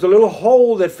 there's a little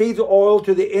hole that feeds oil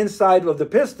to the inside of the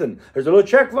piston. There's a little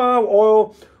check valve,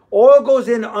 oil goes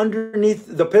in underneath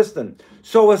the piston.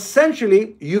 So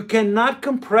essentially, you cannot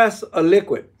compress a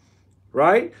liquid,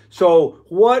 right? So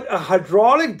what a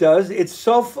hydraulic does, it's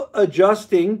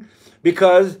self-adjusting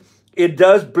because it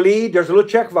does bleed. There's a little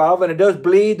check valve and it does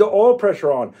bleed the oil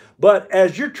pressure on. But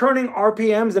as you're turning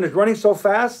RPMs and it's running so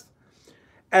fast,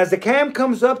 as the cam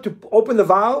comes up to open the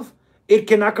valve, it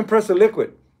cannot compress the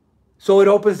liquid. So it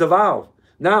opens the valve.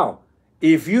 Now,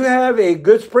 if you have a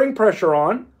good spring pressure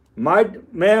on, I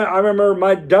remember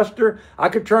my Duster, I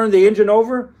could turn the engine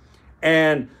over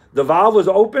and the valve was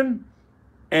open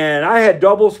and I had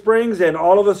double springs, and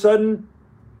all of a sudden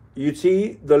you'd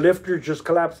see the lifter just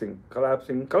collapsing.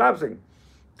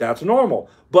 That's normal.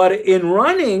 But in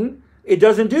running, it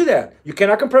doesn't do that. You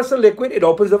cannot compress the liquid. It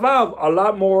opens the valve a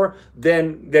lot more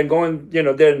than going, you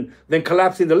know, than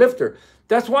collapsing the lifter.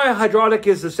 That's why a hydraulic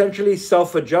is essentially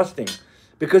self-adjusting,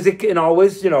 because it can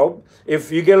always, you know, if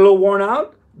you get a little worn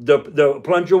out, the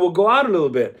plunger will go out a little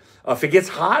bit. If it gets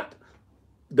hot,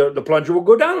 the plunger will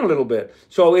go down a little bit.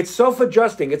 So it's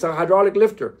self-adjusting. It's a hydraulic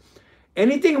lifter.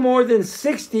 Anything more than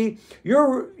 60,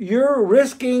 you're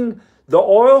risking the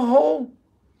oil hole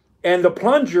and the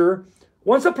plunger.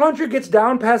 Once the plunger gets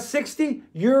down past 60,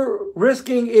 you're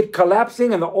risking it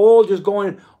collapsing and the oil just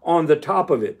going on the top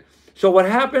of it. So what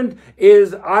happened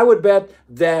is, I would bet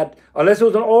that, unless it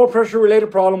was an oil pressure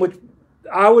related problem, which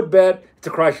I would bet, it's a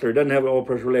Chrysler, it doesn't have an oil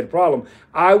pressure related problem,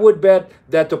 I would bet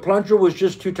that the plunger was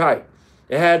just too tight.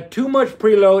 It had too much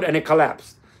preload and it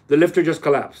collapsed. The lifter just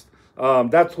collapsed.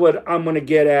 That's what I'm going to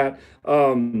get at.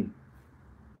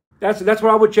 That's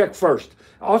what I would check first.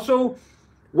 Also,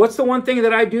 what's the one thing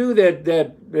that I do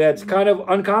that's kind of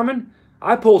uncommon?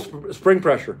 I pull spring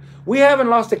pressure. We haven't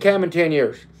lost a cam in 10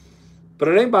 years, but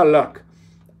it ain't by luck.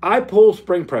 I pull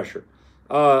spring pressure.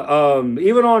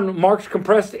 Even on Mark's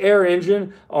compressed air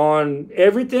engine, on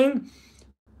everything.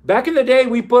 Back in the day,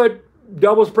 we put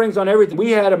double springs on everything.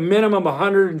 We had a minimum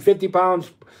 150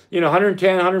 pounds, you know,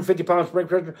 110, 150 pounds spring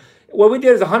pressure. What we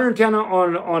did is 110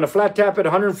 on a flat tappet,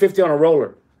 150 on a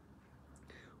roller.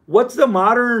 What's the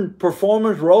modern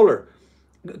performance roller?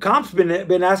 Comp's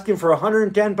been asking for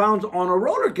 110 pounds on a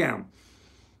roller cam.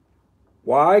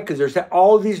 Why? Because there's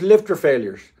all these lifter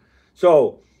failures.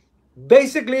 So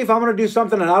basically, if I'm going to do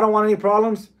something and I don't want any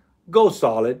problems, go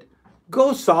solid.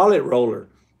 Go solid roller.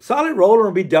 Solid roller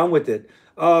and be done with it.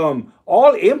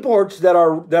 All imports that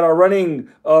are running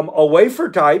a wafer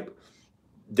type,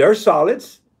 they're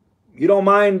solids. You don't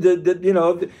mind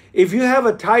if you have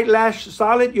a tight lash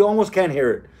solid, you almost can't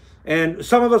hear it. And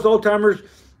some of us old timers,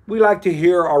 we like to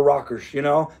hear our rockers,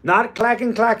 not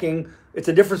clacking. It's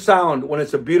a different sound when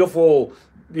it's a beautiful,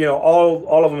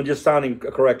 all of them just sounding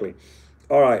correctly.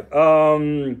 All right.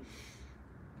 And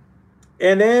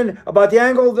then about the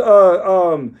angle,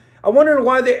 I wondered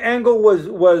why the angle was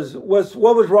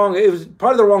what was wrong. It was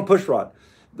part of the wrong push rod.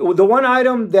 The one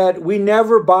item that we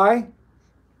never buy,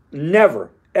 never,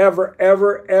 ever,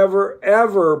 ever, ever,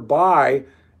 ever buy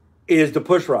is the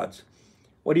push rods.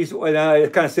 What do you?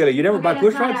 It's kind of silly. You never buy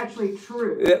push rods. That's not actually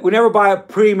true. We never buy it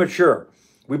premature.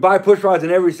 We buy push rods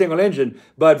in every single engine,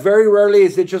 but very rarely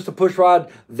is it just a push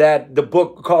rod that the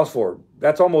book calls for.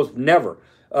 That's almost never.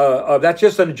 That's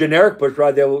just a generic push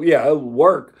rod that will, it'll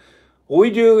work. What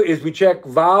we do is we check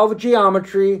valve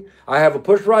geometry. I have a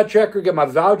push rod checker, get my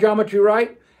valve geometry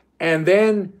right, and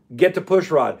then get the push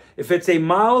rod. If it's a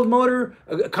mild motor,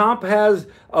 Comp has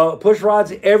push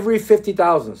rods every 50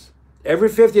 thousandths. Every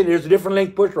 50, there's a different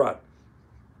length push rod.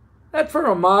 That's for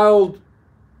a mild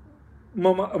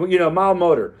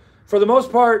motor. For the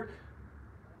most part,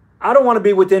 I don't want to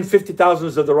be within 50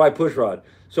 thousandths of the right push rod.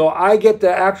 So I get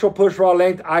the actual push rod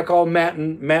length. I call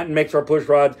Manton. Manton makes our push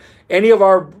rods. Any of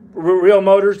our real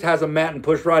motors has a Manton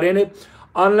push rod in it,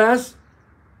 unless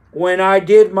when I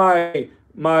did my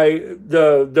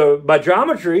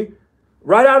geometry,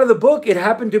 right out of the book, it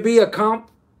happened to be a Comp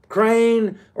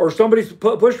crane or somebody's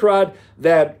push rod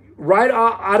that right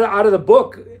out of the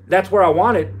book, that's where I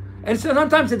want it. And so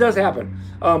sometimes it does happen,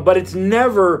 but it's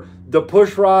never the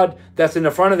push rod that's in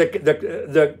the front of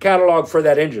the catalog for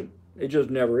that engine. It just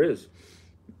never is.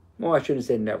 Well, I shouldn't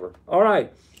say never. All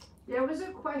right. There was a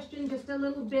question just a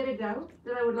little bit ago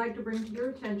that I would like to bring to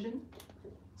your attention.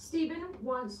 Stephen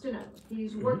wants to know.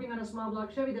 He's working on a small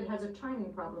block Chevy that has a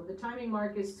timing problem. The timing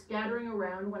mark is scattering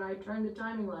around when I turn the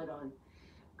timing light on.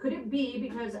 Could it be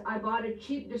because I bought a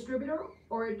cheap distributor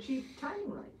or a cheap timing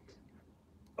light?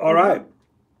 All right.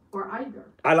 Or either.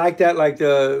 I like that, like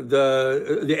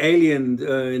the alien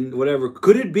and whatever.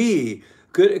 Could it be?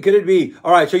 Could it be?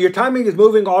 All right. So your timing is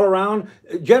moving all around.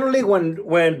 Generally,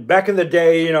 when back in the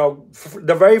day,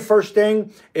 the very first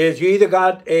thing is you either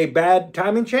got a bad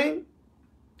timing chain,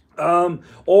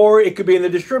 or it could be in the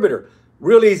distributor.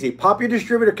 Real easy. Pop your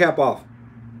distributor cap off.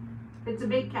 It's a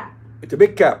big cap. It's a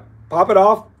big cap. Pop it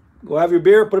off. Go have your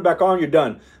beer, put it back on, you're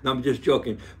done. No, I'm just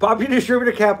joking. Pop your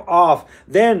distributor cap off.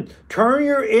 Then turn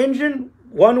your engine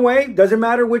one way. Doesn't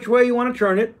matter which way you want to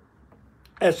turn it.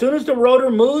 As soon as the rotor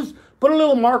moves, put a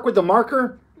little mark with the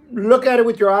marker. Look at it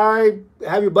with your eye.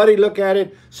 Have your buddy look at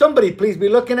it. Somebody please be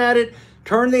looking at it.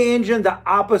 Turn the engine the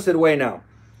opposite way now.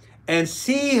 And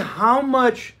see how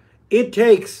much it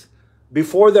takes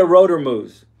before the rotor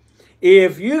moves.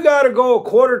 If you got to go a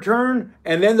quarter turn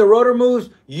and then the rotor moves,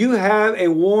 you have a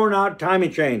worn out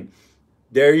timing chain.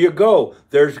 There you go.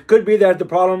 Could be that the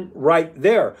problem right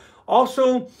there.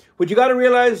 Also, what you got to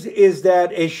realize is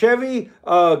that a Chevy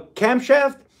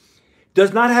camshaft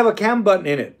does not have a cam button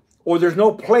in it, or there's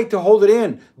no plate to hold it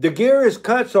in. The gear is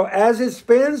cut, so as it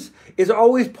spins, it's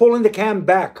always pulling the cam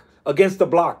back against the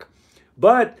block.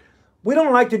 But we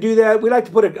don't like to do that. We like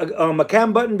to put a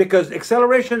cam button because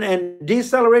acceleration and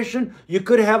deceleration, you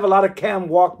could have a lot of cam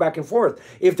walk back and forth.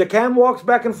 If the cam walks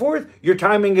back and forth, your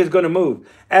timing is going to move.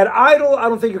 At idle, I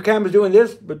don't think your cam is doing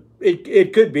this, but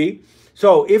it could be.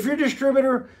 So if your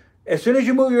distributor, as soon as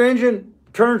you move your engine,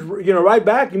 turns right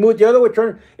back, you move it the other way,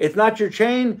 turn. It's not your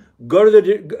chain. Go to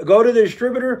the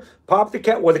distributor, pop the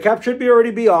cap. Well, the cap should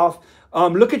already be off.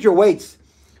 Look at your weights.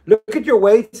 Look at your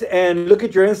weights and look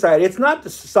at your inside. It's not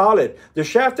solid. The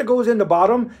shaft that goes in the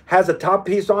bottom has a top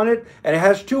piece on it, and it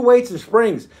has two weights and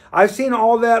springs. I've seen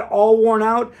all that all worn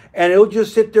out, and it'll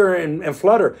just sit there and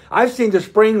flutter. I've seen the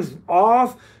springs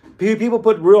off. People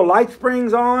put real light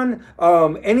springs on.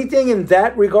 Anything in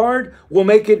that regard will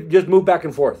make it just move back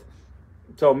and forth.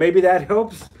 So maybe that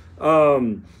helps.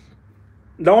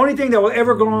 The only thing that will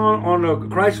ever go on a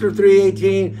Chrysler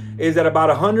 318 is that about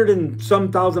 100 and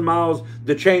some thousand miles,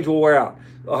 the chains will wear out.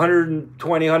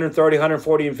 120, 130,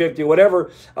 140, and 50,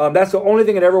 whatever. That's the only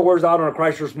thing that ever wears out on a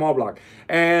Chrysler small block.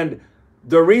 And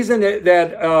the reason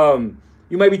that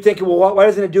you may be thinking, well, why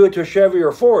doesn't it do it to a Chevy or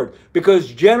a Ford?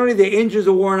 Because generally the engines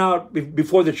are worn out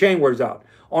before the chain wears out.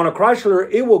 On a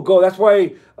Chrysler, it will go. That's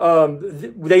why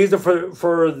they use it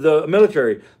for the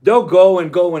military. They'll go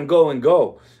and go and go and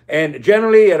go. And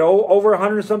generally, at over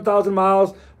 100 and some thousand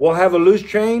miles, we'll have a loose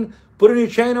chain. Put a new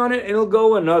chain on it, and it'll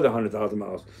go another 100,000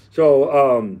 miles.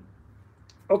 So,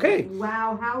 okay.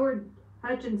 Wow, Howard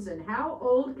Hutchinson, how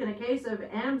old can a case of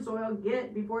AMSOIL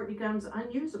get before it becomes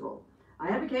unusable? I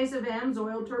have a case of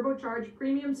AMSOIL turbocharged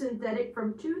premium synthetic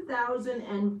from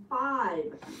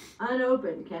 2005,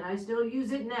 unopened. Can I still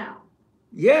use it now?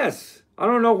 Yes. I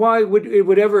don't know why it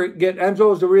would ever get.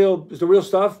 AMSOIL is the real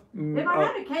stuff. If I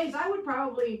had a case, I would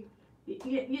probably,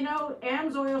 you know,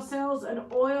 AMSOIL sells an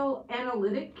oil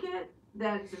analytic kit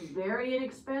that's very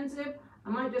inexpensive. I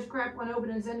might just crack one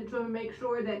open and send it to them and make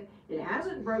sure that it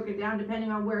hasn't broken down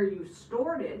depending on where you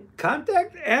stored it.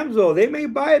 Contact AMSOIL. They may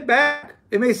buy it back.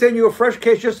 They may send you a fresh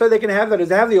case just so they can have that. Does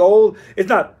it have the old? It's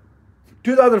not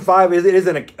 2005. It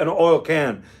isn't an oil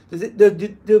can.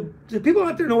 Do people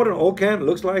out there know what an oil can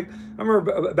looks like? I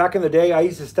remember back in the day, I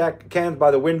used to stack cans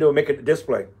by the window and make a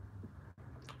display.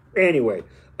 Anyway,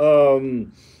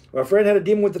 my friend had a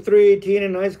demon with the 318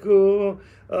 in high school.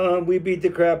 We beat the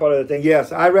crap out of the thing.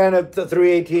 Yes, I ran a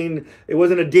 318. It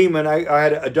wasn't a demon. I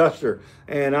had a duster,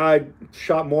 and I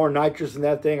shot more nitrous in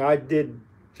that thing. I did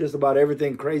just about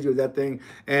everything crazy with that thing,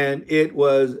 and it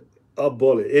was a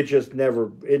bullet. It just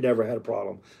never had a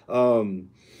problem.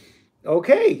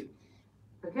 Okay.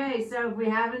 Okay, so if we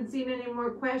haven't seen any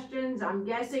more questions, I'm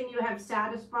guessing you have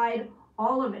satisfied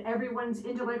all of everyone's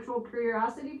intellectual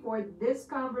curiosity for this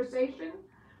conversation.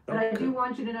 But okay. I do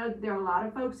want you to know that there are a lot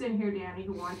of folks in here, Danny,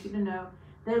 who want you to know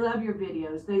they love your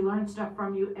videos. They learn stuff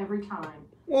from you every time.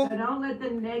 Well, so don't let the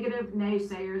negative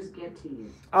naysayers get to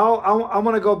you. I'm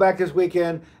going to go back this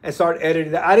weekend and start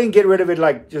editing that. I didn't get rid of it,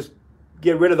 like just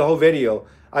get rid of the whole video.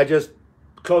 I just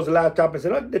closed the laptop and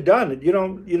said, "Oh, they're done. You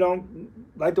don't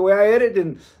like the way I edit."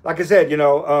 And like I said,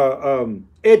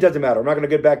 it doesn't matter. I'm not going to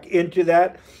get back into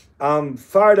that. I'm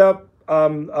fired up.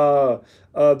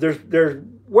 There's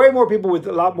way more people with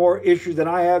a lot more issues than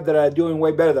I have that are doing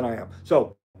way better than I am.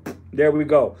 So there we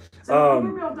go. So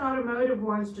Overbuilt Automotive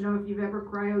wants to know if you've ever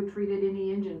cryo-treated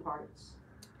any engine parts.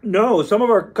 No, some of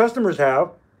our customers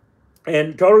have,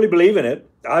 and totally believe in it.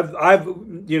 I've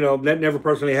never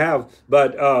personally have,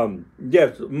 but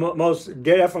yes, most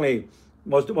definitely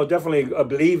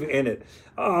believe in it.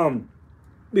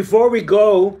 Before we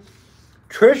go,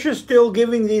 Trish is still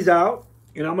giving these out.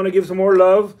 I'm going to give some more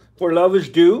love where love is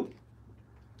due.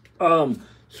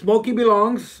 Smokey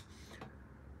Belongs,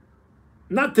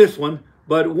 not this one,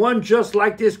 but one just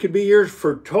like this could be yours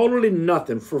for totally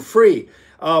nothing, for free.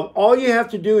 All you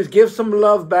have to do is give some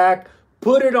love back,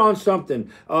 put it on something.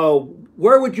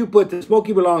 Where would you put the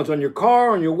Smokey Belongs? On your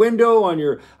car, on your window,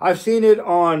 I've seen it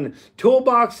on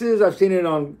toolboxes, I've seen it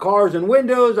on cars and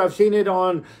windows, I've seen it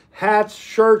on hats,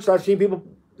 shirts, I've seen people.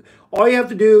 All you have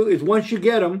to do is, once you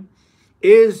get them,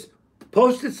 is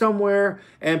post it somewhere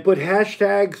and put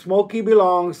hashtag Smokey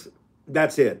Belongs.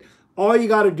 That's it. All you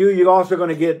got to do, you're also going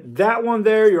to get that one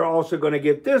there. You're also going to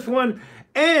get this one.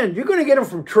 And you're going to get them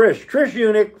from Trish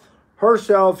Yunick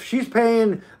herself. She's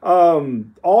paying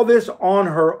all this on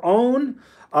her own.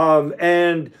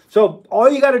 And so all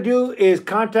you got to do is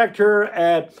contact her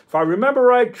at, if I remember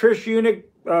right, Trish Yunick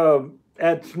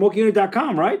at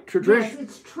SmokeyUnick.com, right? Trish? Yes,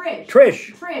 it's Trish.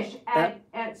 Trish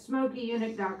at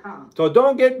SmokeyUnick.com. So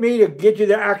don't get me to get you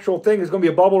the actual thing. There's going to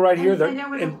be a bubble right here. And there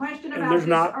was a question about this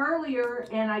earlier,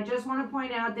 and I just want to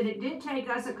point out that it did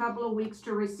take us a couple of weeks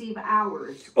to receive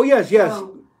ours. Oh, yes.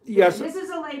 So yes. This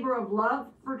is a labor of love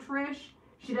for Trish.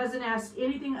 She doesn't ask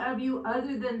anything of you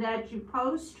other than that you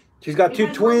post. She's got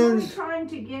two twins. We're really trying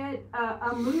to get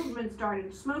a movement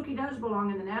started. Smokey does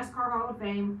belong in the NASCAR Hall of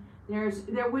Fame.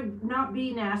 There would not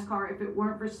be NASCAR if it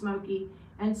weren't for Smokey.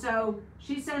 And so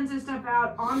she sends this stuff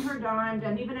out on her dime,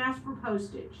 doesn't even ask for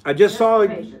postage. I just saw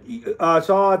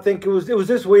I think it was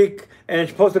this week, and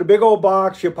she posted a big old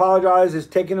box. She apologized. It's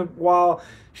taking a while.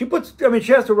 She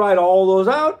has to write all those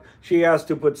out. She has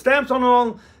to put stamps on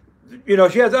all.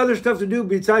 She has other stuff to do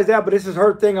besides that, but this is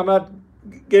her thing. I'm not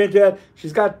getting into that.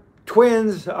 She's got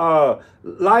twins.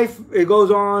 Life, it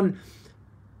goes on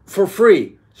for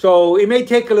free. So it may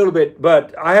take a little bit,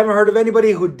 but I haven't heard of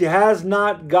anybody who has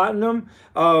not gotten them.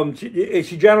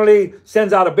 She generally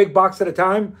sends out a big box at a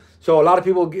time, so a lot of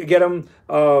people get them.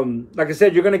 Like I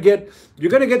said, you're gonna get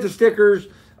the stickers.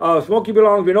 Smokey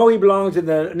belongs. We know he belongs in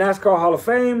the NASCAR Hall of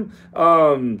Fame.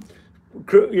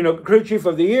 Crew Chief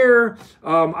of the Year.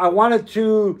 I wanted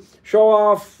to show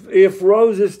off if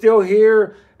Rose is still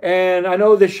here, and I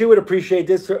know that she would appreciate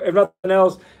this. If nothing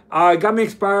else, it got me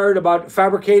inspired about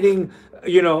fabricating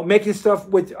you know, making stuff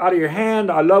with out of your hand.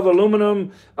 I love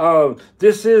aluminum.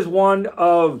 This is one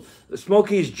of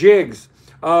Smokey's jigs.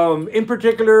 In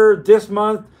particular, this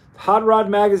month, Hot Rod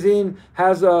Magazine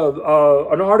has an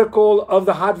article of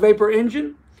the hot vapor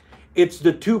engine. It's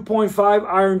the 2.5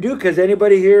 Iron Duke. Has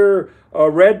anybody here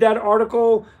read that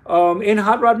article in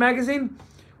Hot Rod Magazine?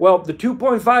 Well, the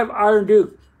 2.5 Iron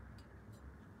Duke.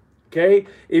 Okay,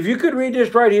 if you could read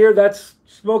this right here, that's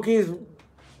Smokey's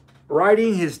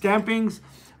writing, his stampings.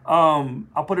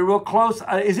 I'll put it real close.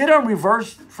 Is it on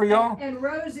reverse for y'all? And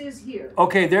Rose is here.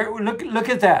 Okay, there. Look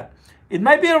at that. It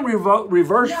might be on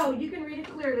reverse. No, you can read it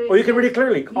clearly. Oh, you can read it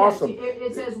clearly. Yes, Awesome.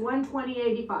 It says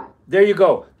 1/20/85. There you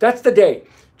go. That's the date.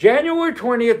 January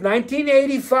 20th,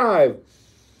 1985.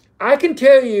 I can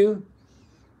tell you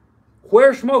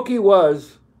where Smokey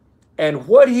was and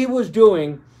what he was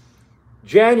doing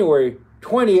January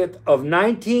 20th of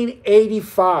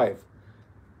 1985.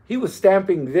 He was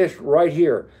stamping this right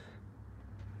here.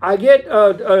 I get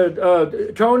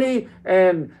Tony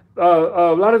and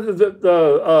a lot of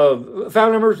the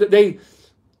family members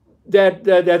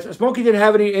that Smokey didn't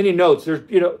have any notes.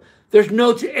 There's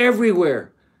notes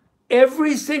everywhere.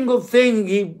 Every single thing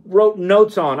he wrote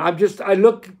notes on. I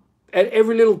look at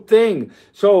every little thing.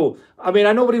 So, I mean,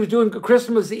 I know what he was doing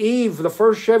Christmas Eve, the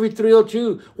first Chevy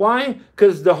 302. Why?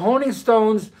 Because the honing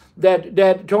stones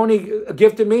that Tony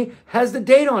gifted me has the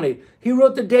date on it. He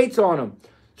wrote the dates on them.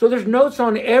 So there's notes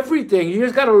on everything. You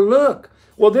just got to look.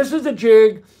 Well, this is the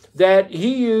jig that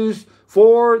he used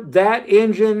for that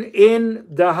engine in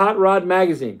the Hot Rod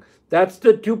Magazine. That's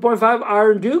the 2.5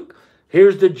 Iron Duke.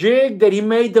 Here's the jig that he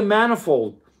made the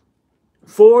manifold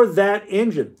for that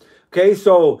engine. Okay,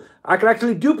 so I can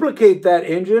actually duplicate that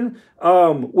engine.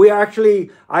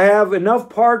 I have enough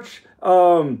parts,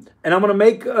 and I'm going to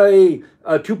make a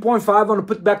 2.5. I'm going to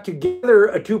put back together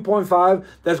a 2.5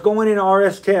 that's going in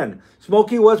RS10.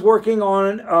 Smokey was working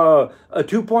on a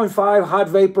 2.5 hot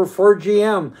vapor for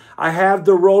GM. I have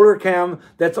the roller cam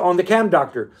that's on the Cam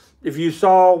Doctor. If you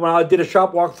saw when I did a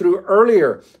shop walkthrough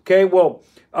earlier. Okay, well,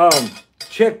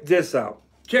 check this out.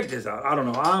 Check this out. I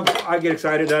don't know. I get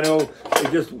excited. I know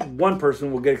just one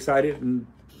person will get excited. And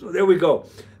so there we go.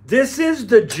 This is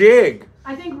the jig.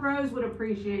 I think Rose would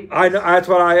appreciate this. I know. That's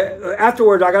what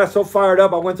afterwards, I got so fired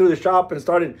up. I went through the shop and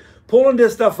started pulling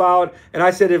this stuff out. And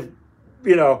I said, if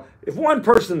one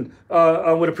person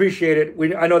would appreciate it,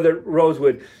 I know that Rose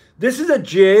would. This is a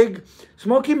jig.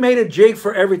 Smokey made a jig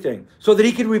for everything so that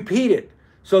he could repeat it.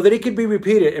 So that it could be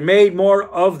repeated and made more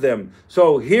of them.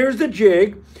 So here's the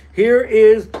jig.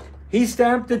 He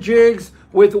stamped the jigs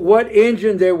with what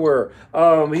engine they were.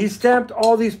 He stamped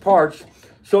all these parts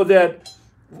so that,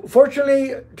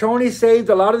 fortunately, Tony saved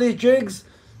a lot of these jigs.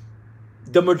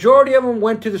 The majority of them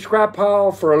went to the scrap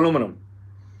pile for aluminum.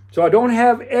 So I don't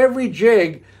have every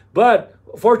jig, but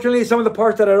fortunately, some of the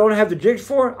parts that I don't have the jigs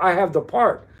for, I have the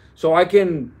part. So I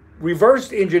can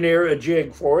reverse engineer a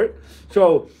jig for it.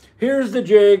 So here's the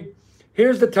jig.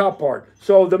 Here's the top part.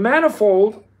 So the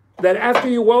manifold, that after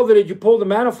you welded it, you pull the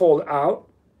manifold out.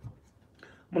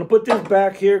 I'm going to put this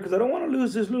back here because I don't want to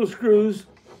lose these little screws.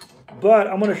 But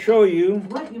I'm going to show you.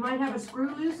 What? You might have a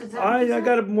screw loose? Is that I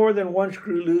got more than one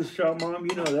screw loose, Shop Mom.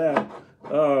 You know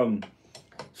that.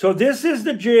 So this is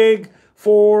the jig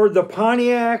for the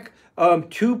Pontiac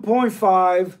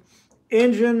 2.5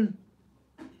 engine.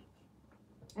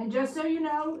 And just so you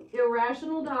know,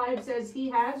 Irrational Dive says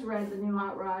he has read the new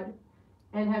Hot Rod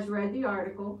and has read the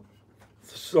article.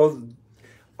 So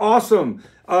awesome.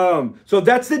 So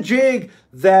that's the jig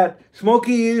that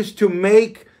Smokey used to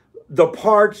make the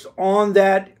parts on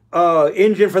that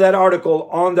engine for that article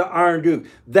on the Iron Duke.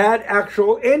 That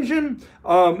actual engine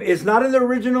is not in the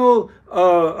original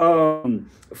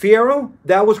Fiero.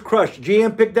 That was crushed.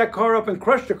 GM picked that car up and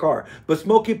crushed the car. But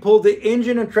Smokey pulled the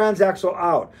engine and transaxle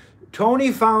out.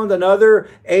 Tony found another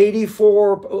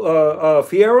 84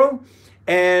 Fiero,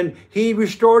 and he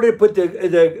restored it, put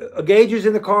the gauges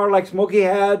in the car like Smokey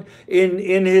had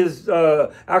in his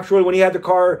actually when he had the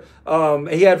car.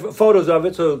 He had photos of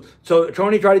it, so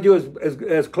Tony tried to do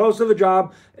as close of a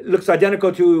job. It looks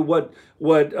identical to what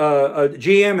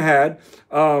GM had,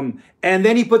 and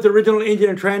then he put the original engine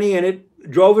and tranny in it.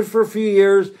 Drove it for a few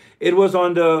years. It was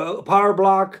on the power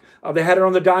block. They had it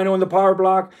on the dyno in the power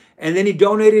block. And then he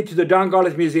donated to the Don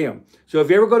Garlis Museum. So if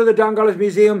you ever go to the Don Garlis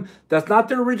Museum, that's not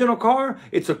the original car.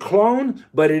 It's a clone,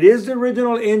 but it is the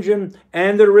original engine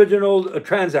and the original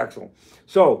transaxle.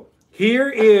 So here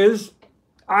is,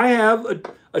 I have a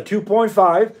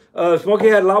 2.5. Smokey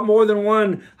had a lot more than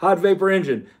one hot vapor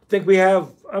engine. I think we have,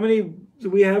 how many do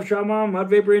we have, Shamam, hot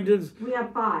vapor engines? We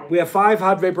have 5. We have 5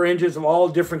 hot vapor engines of all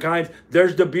different kinds.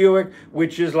 There's the Buick,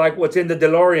 which is like what's in the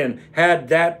DeLorean, had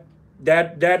that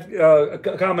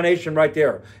combination right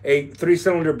there, a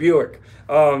 3-cylinder Buick.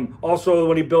 Also,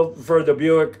 when he built for the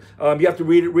Buick, you have to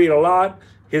read a lot.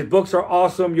 His books are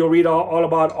awesome. You'll read all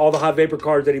about all the hot vapor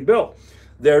cars that he built.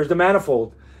 There's the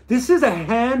manifold. This is a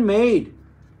handmade.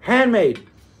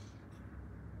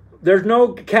 There's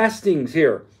no castings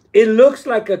here. It looks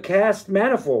like a cast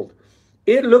manifold.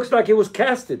 It looks like it was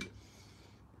casted.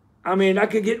 I mean, I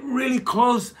could get really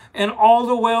close and all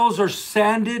the wells are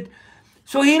sanded.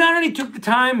 So he not only took the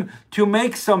time to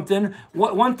make something.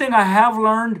 One thing I have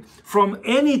learned from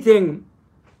anything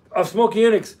of Smokey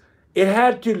Yunick's, it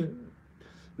had to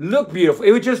look beautiful.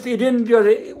 It didn't,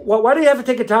 why do you have to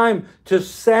take the time to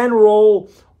sand roll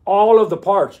all of the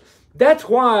parts? That's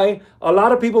why a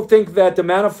lot of people think that the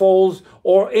manifolds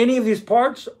or any of these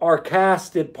parts are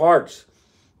casted parts.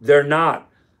 They're not.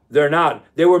 They're not.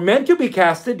 They were meant to be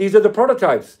casted. These are the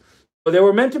prototypes. They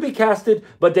were meant to be casted,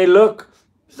 but they look,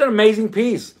 it's an amazing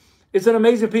piece. It's an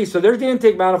amazing piece. So there's the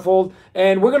intake manifold,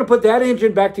 and we're going to put that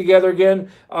engine back together again.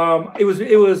 It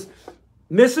was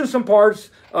missing some parts.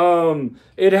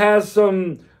 It has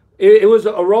some... It was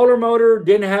a roller motor,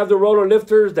 didn't have the roller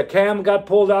lifters. The cam got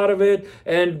pulled out of it,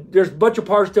 and there's a bunch of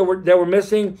parts that were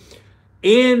missing.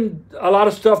 In a lot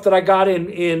of stuff that I got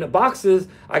in boxes,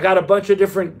 I got a bunch of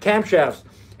different camshafts,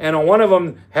 and on one of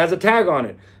them has a tag on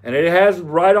it, and it has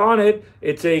right on it.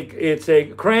 It's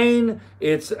a crane.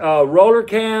 It's a roller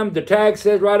cam. The tag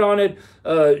says right on it,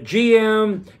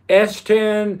 GM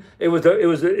S10. It was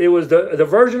the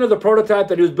version of the prototype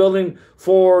that he was building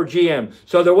for GM.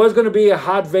 So there was going to be a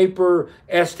hot vapor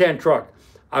S10 truck.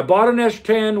 I bought an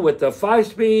S10 with the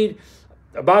 5-speed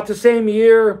about the same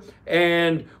year,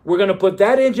 and we're going to put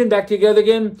that engine back together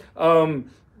again.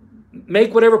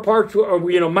 Make whatever parts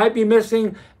might be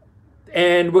missing,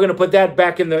 and we're going to put that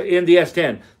back in the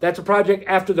S10. That's a project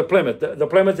after the Plymouth. The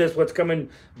Plymouth is what's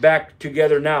coming back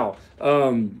together now.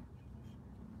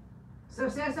 So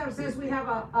Cesar says we have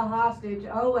a hostage.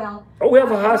 Oh, well. Oh, we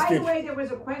have a hostage. By the way, there was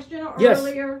a question Yes.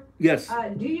 earlier. Yes.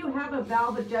 Do you have a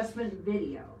valve adjustment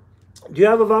video? Do you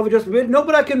have a valve adjustment video? No,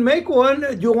 but I can make one.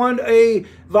 Do you want a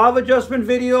valve adjustment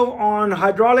video on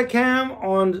hydraulic cam,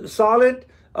 on solid,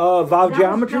 valve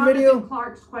geometry video? Jonathan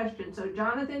Clark's question. So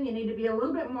Jonathan, you need to be a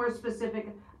little bit more specific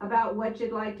about what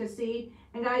you'd like to see.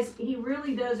 And guys, he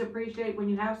really does appreciate when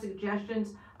you have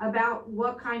suggestions about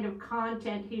what kind of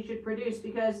content he should produce,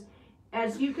 because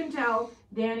as you can tell,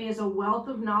 Danny is a wealth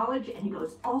of knowledge and he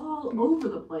goes all over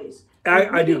the place.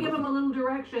 I do. Give him a little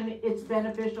direction, it's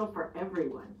beneficial for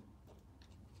everyone.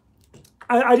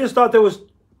 I just thought there was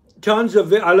tons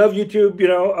of, I love YouTube,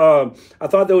 I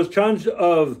thought there was tons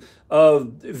of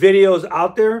videos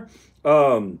out there.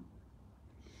 So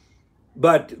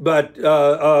I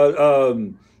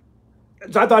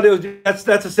thought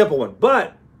that's a simple one,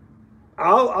 but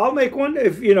I'll make one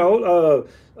if,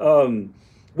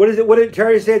 what is it? What did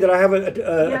Terry say? That I have a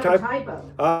typo?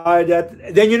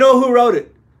 Then you know who wrote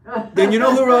it. Then you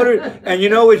know who wrote it, and you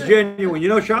know it's genuine. You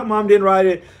know Shop Mom didn't write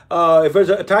it. If there's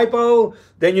a typo,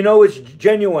 then you know it's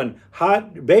genuine.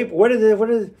 Hot vapor. What is it? What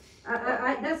is it?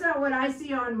 That's not what I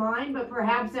see on mine, but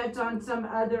perhaps that's on some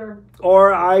other.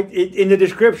 Or in the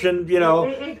description,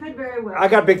 It could very well. I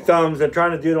got big thumbs and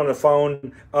trying to do it on the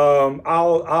phone.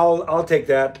 I'll take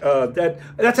that.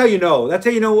 That's how you know. That's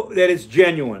how you know that it's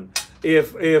genuine.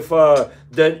 If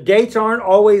the dates aren't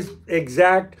always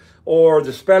exact, or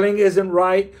the spelling isn't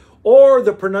right, or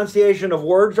the pronunciation of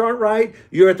words aren't right,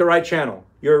 you're at the right channel.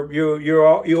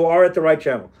 You are at the right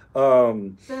channel.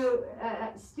 So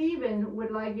Stephen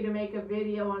would like you to make a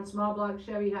video on small block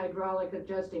Chevy hydraulic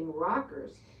adjusting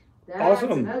rockers. That's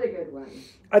awesome. Another good one.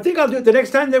 I think I'll do it the next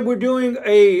time that we're doing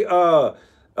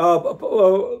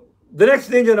the next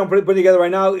thing that I'm putting together right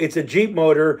now. It's a Jeep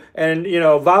motor, and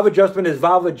valve adjustment is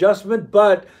valve adjustment,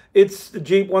 but it's the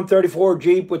Jeep 134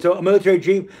 Jeep. It's a military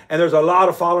Jeep, and there's a lot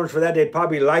of followers for that. They'd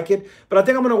probably like it, but I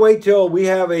think I'm going to wait till we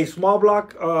have a small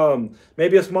block,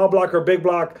 maybe a small block or big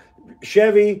block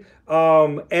Chevy,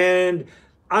 and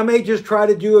I may just try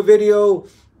to do a video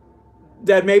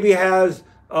that maybe has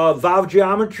valve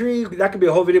geometry. That could be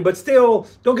a whole video, but still,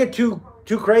 don't get too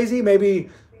crazy. Maybe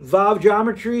valve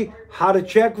geometry, how to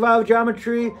check valve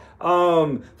geometry.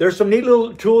 There's some neat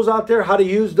little tools out there, how to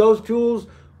use those tools,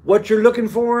 what you're looking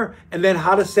for, and then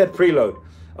how to set preload.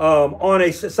 On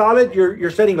a solid,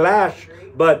 you're setting lash,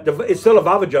 but it's still a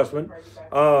valve adjustment.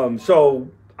 So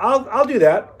I'll do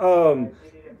that.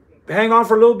 Hang on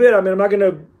for a little bit. I mean, I'm not going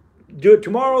to do it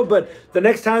tomorrow, but the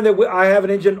next time that I have an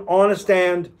engine on a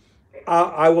stand,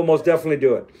 I will most definitely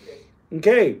do it.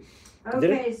 Okay.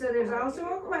 Okay, so there's also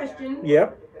a question.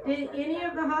 Yep. Did any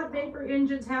of the hot vapor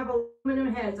engines have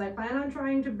aluminum heads? I plan on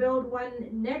trying to build one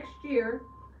next year.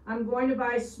 I'm going to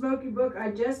buy Smokey book. I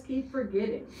just keep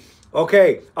forgetting.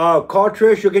 Okay, call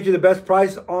Trish. She'll get you the best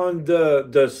price on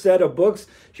the set of books.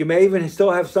 She may even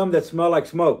still have some that smell like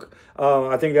smoke.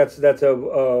 I think that's That's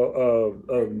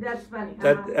funny.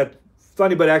 that's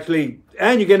funny, but actually,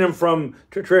 and you get them from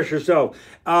Trish herself.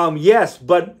 Yes,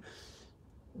 but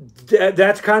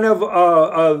that's kind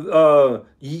of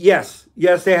yes,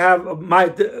 they have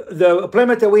the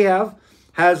Plymouth that we have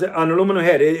has an aluminum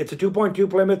head. It's a 2.2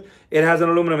 Plymouth. It has an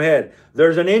aluminum head.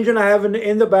 There's an engine I have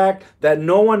in the back that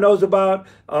no one knows about,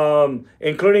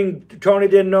 including Tony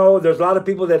didn't know. There's a lot of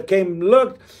people that came and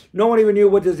looked. No one even knew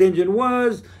what this engine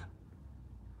was.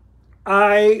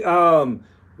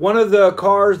 One of the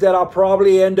cars that I'll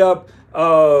probably end up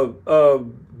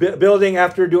building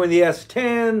after doing the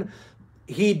S10,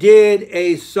 he did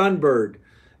a Sunbird.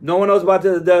 No one knows about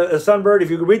the Sunbird. If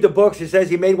you read the books, it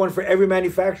says he made one for every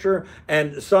manufacturer,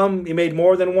 and some he made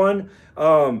more than one.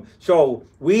 So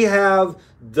we have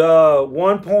the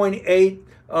 1.8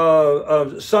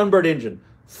 Sunbird engine,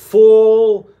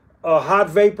 full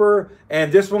hot vapor,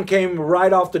 and this one came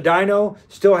right off the dyno.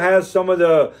 Still has some of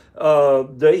the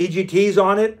EGTs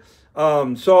on it.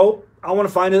 So I want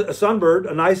to find a Sunbird,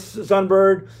 a nice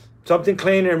Sunbird, something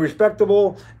clean and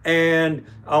respectable, and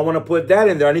I want to put that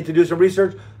in there. I need to do some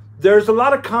research. There's a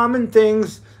lot of common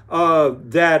things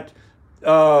that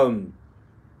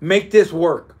make this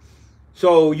work.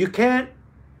 So you can't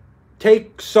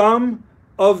take some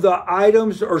of the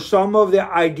items or some of the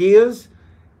ideas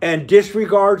and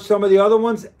disregard some of the other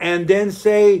ones and then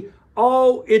say,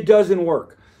 oh, it doesn't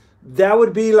work. That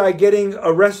would be like getting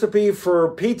a recipe for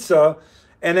pizza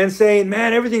and then saying,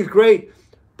 man, everything's great,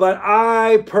 but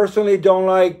I personally don't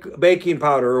like baking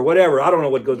powder or whatever. I don't know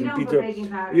what goes in pizza.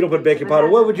 You don't put baking powder.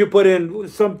 What would you put in?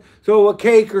 So a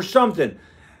cake or something.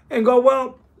 And go,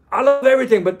 well, I love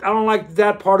everything, but I don't like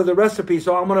that part of the recipe,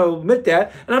 so I'm going to omit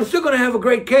that. And I'm still going to have a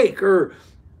great cake. Or,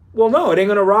 well, no, it ain't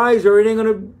going to rise or it ain't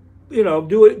going to,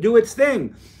 do its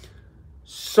thing.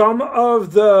 Some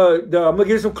of I'm going to give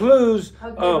you some clues.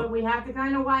 Okay, but we have to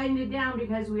kind of widen it down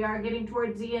because we are getting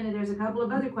towards the end and there's a couple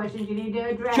of other questions you need to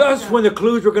address. Just when the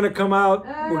clues were going to come out,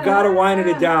 we got to widen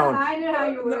it down. I know how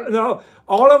you work. No,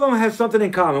 all of them have something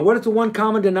in common. What is the one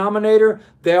common denominator?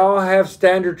 They all have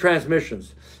standard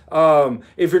transmissions.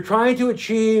 If you're trying to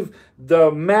achieve the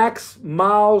max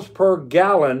miles per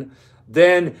gallon,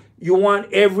 then you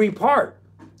want every part.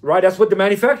 Right, that's what the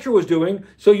manufacturer was doing.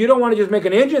 So you don't want to just make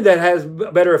an engine that has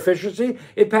better efficiency.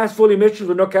 It passed full emissions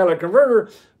with no catalytic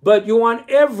converter, but you want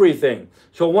everything.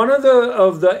 So one of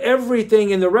the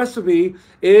everything in the recipe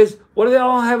is, what do they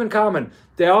all have in common?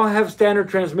 They all have standard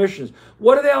transmissions.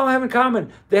 What do they all have in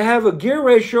common? They have a gear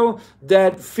ratio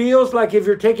that feels like if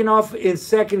you're taking off in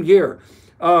second gear.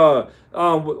 So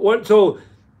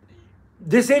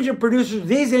these engines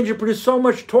produce so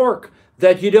much torque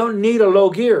that you don't need a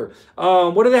low gear.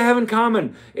 What do they have in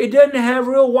common? It doesn't have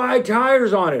real wide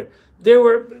tires on it.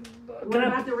 What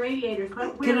about the radiators?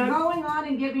 But we're going on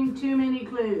and giving too many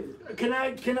clues. Can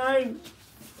I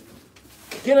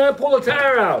pull a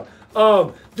tire out?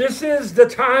 This is the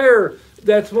tire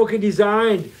that Smokey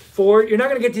designed for. You're not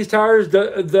going to get these tires.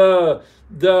 The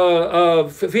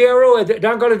Fierro at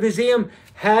Don Carlos Museum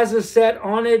has a set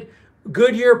on it.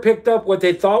 Goodyear picked up what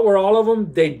they thought were all of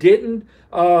them. They didn't.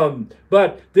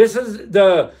 But this is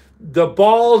the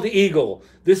Bald Eagle.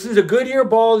 This is a Goodyear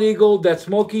Bald Eagle that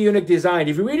Smokey Yunick designed.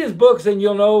 If you read his books, then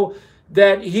you'll know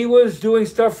that he was doing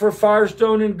stuff for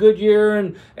Firestone and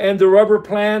Goodyear and the rubber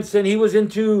plants, and he was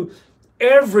into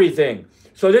everything.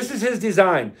 So this is his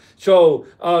design. So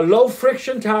low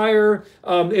friction tire.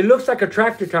 It looks like a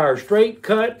tractor tire, straight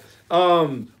cut.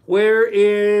 Where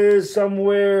is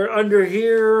somewhere under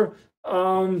here?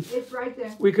 It's right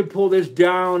there. We could pull this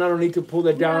down. I don't need to pull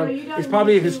that down. No, it's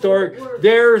probably historic.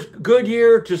 There's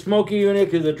Goodyear to Smokey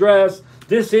Yunick is the dress.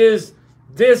 This is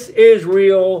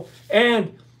real,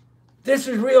 and this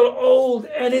is real old,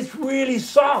 and it's really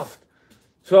soft.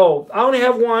 So I only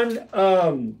have one.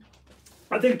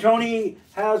 I think Tony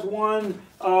has one.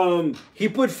 He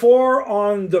put 4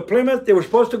 on the Plymouth. They were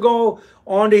supposed to go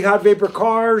on the hot vapor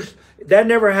cars. That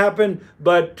never happened,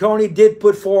 but Tony did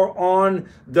put 4 on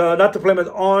not the Plymouth,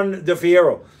 on the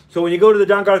Fierro. So when you go to the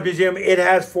Don Carlos Museum, it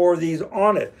has 4 of these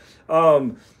on it.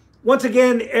 Once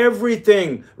again,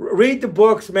 everything. Read the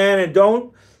books, man, and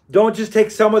don't just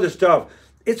take some of the stuff.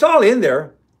 It's all in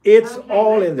there. It's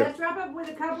all in there. Let's wrap up with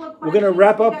a couple of questions. We're going to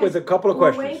wrap up with a couple of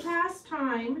questions. We're way past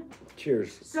time.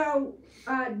 Cheers. So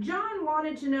John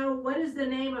wanted to know what is the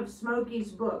name of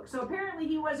Smokey's book. So apparently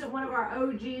he wasn't one of our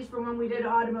OGs from when we did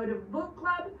Automotive Book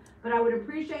Club, but I would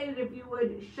appreciate it if you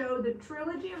would show the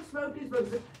trilogy of Smokey's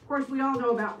books. Of course, we all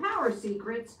know about Power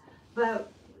Secrets,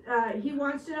 but he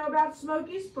wants to know about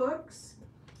Smokey's books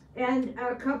and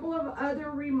a couple of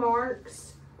other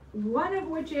remarks. One of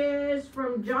which is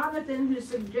from Jonathan, who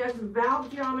suggests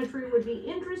valve geometry would be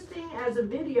interesting as a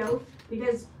video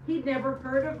because he'd never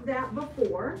heard of that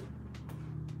before.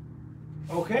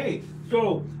 Okay,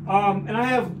 so and I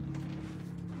have.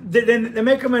 They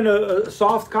make them in a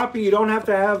soft copy. You don't have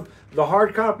to have the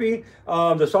hard copy.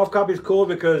 The soft copy is cool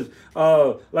because,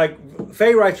 like,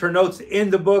 Faye writes her notes in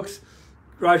the books.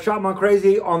 Right, shot my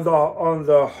crazy on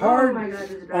the hard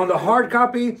hard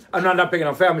copy. I'm not picking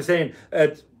on Faye. I'm saying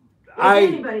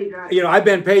I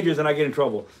bend pages and I get in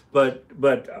trouble. But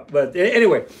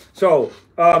anyway, so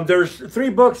there's 3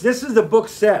 books. This is the book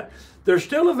set. They're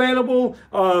still available.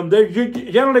 They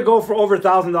generally go for over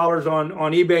 $1,000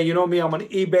 on eBay. You know me, I'm an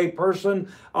eBay person.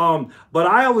 But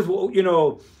I always,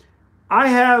 I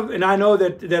have, and I know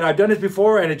that I've done this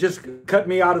before, and it just cut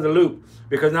me out of the loop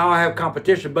because now I have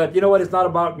competition. But you know what? It's not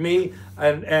about me,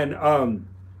 and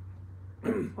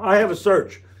I have a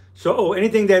search. So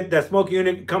anything that Smokey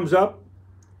Yunick comes up.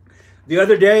 The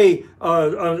other day,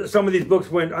 some of these books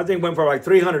went for like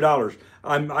 $300.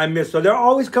 I missed. So they're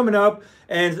always coming up,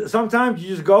 and sometimes you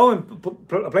just go and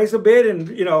place a bid, and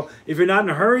if you're not in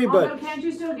a hurry. Although, can't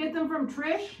you still get them from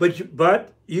Trish?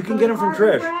 But you can get them from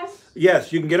Trish. Press?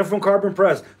 Yes, you can get them from Carbon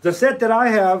Press. The set that I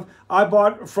have, I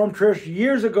bought from Trish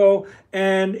years ago,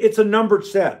 and it's a numbered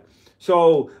set.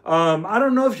 So I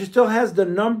don't know if she still has the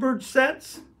numbered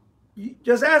sets.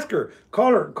 Just ask her.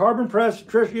 Call her. Carbon Press,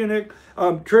 Trish Yunick,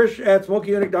 Trish at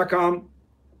SmokeyYunick.com.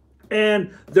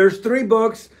 And there's 3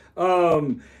 books.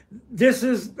 This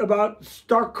is about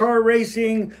stock car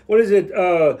racing. What is it?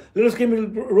 Little Skinny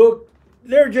Rook.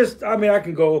 They're just, I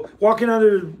can go walking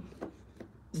under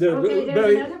the... Okay,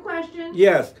 there's another question.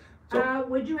 Yes. So,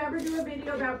 would you ever do a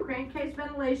video about crankcase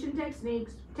ventilation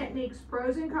techniques,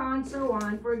 pros and cons, so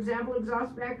on? For example,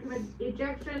 exhaust vacuum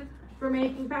ejection for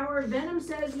making power. Venom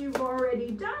says you've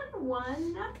already done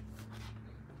one.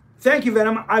 Thank you,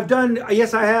 Venom.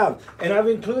 Yes, I have. And I've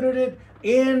included it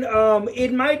in,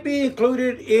 it might be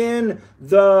included in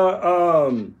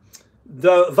the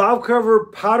valve cover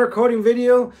powder coating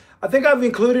video. I think I've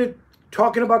included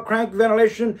talking about crank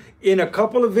ventilation in a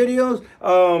couple of videos.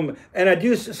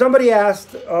 And somebody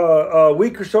asked a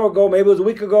week or so ago, maybe it was a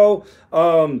week ago,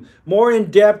 more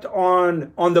in depth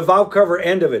on the valve cover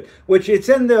end of it, which it's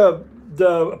in the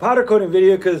powder coating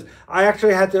video because I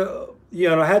actually had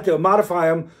to modify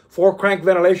them for crank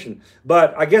ventilation.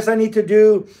 But I guess I need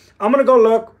to I'm gonna go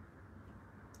look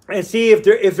and see if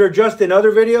they're just in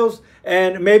other videos,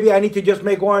 and maybe I need to just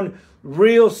make one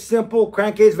real simple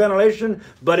crankcase ventilation,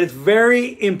 but it's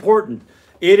very important.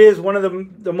 It is one of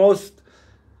the most,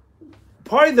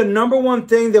 probably the #1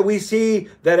 thing that we see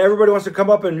that everybody wants to come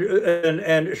up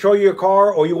and show you a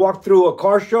car, or you walk through a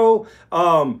car show.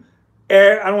 I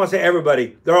don't want to say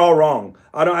everybody, they're all wrong.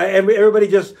 Everybody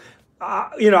just,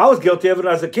 I was guilty of it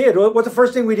as a kid. What's the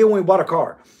first thing we did when we bought a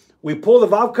car? We pull the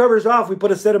valve covers off, we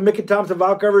put a set of Mickey Thompson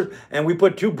valve covers, and we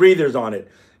put 2 breathers on it.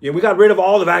 We got rid of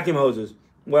all the vacuum hoses.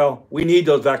 Well, we need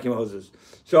those vacuum hoses.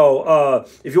 So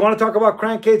if you want to talk about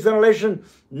crankcase ventilation,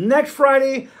 next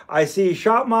Friday, I see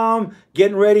Shop Mom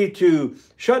getting ready to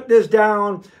shut this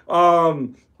down.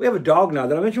 We have a dog now.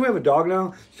 Did I mention we have a dog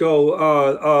now? So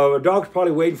a dog's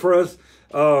probably waiting for us.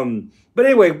 But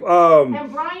anyway.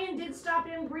 And Brian did stop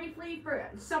in briefly. For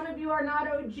some of you are not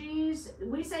OGs.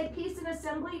 We say peace and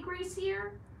assembly grease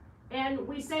here. And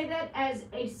we say that as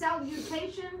a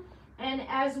salutation and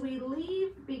as we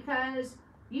leave, because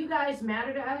you guys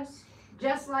matter to us,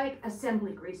 just like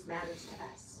assembly grease matters to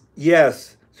us.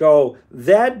 Yes. So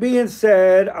that being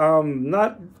said,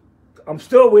 I'm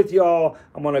still with y'all.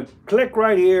 I'm going to click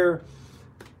right here.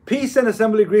 Peace and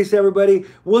assembly grease, everybody.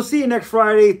 We'll see you next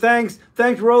Friday. Thanks,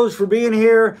 Rose, for being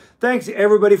here. Thanks,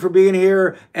 everybody, for being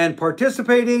here and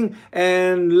participating.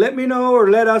 And let me know, or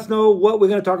let us know, what we're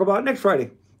going to talk about next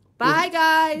Friday. Bye,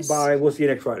 guys. Bye. We'll see you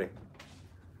next Friday.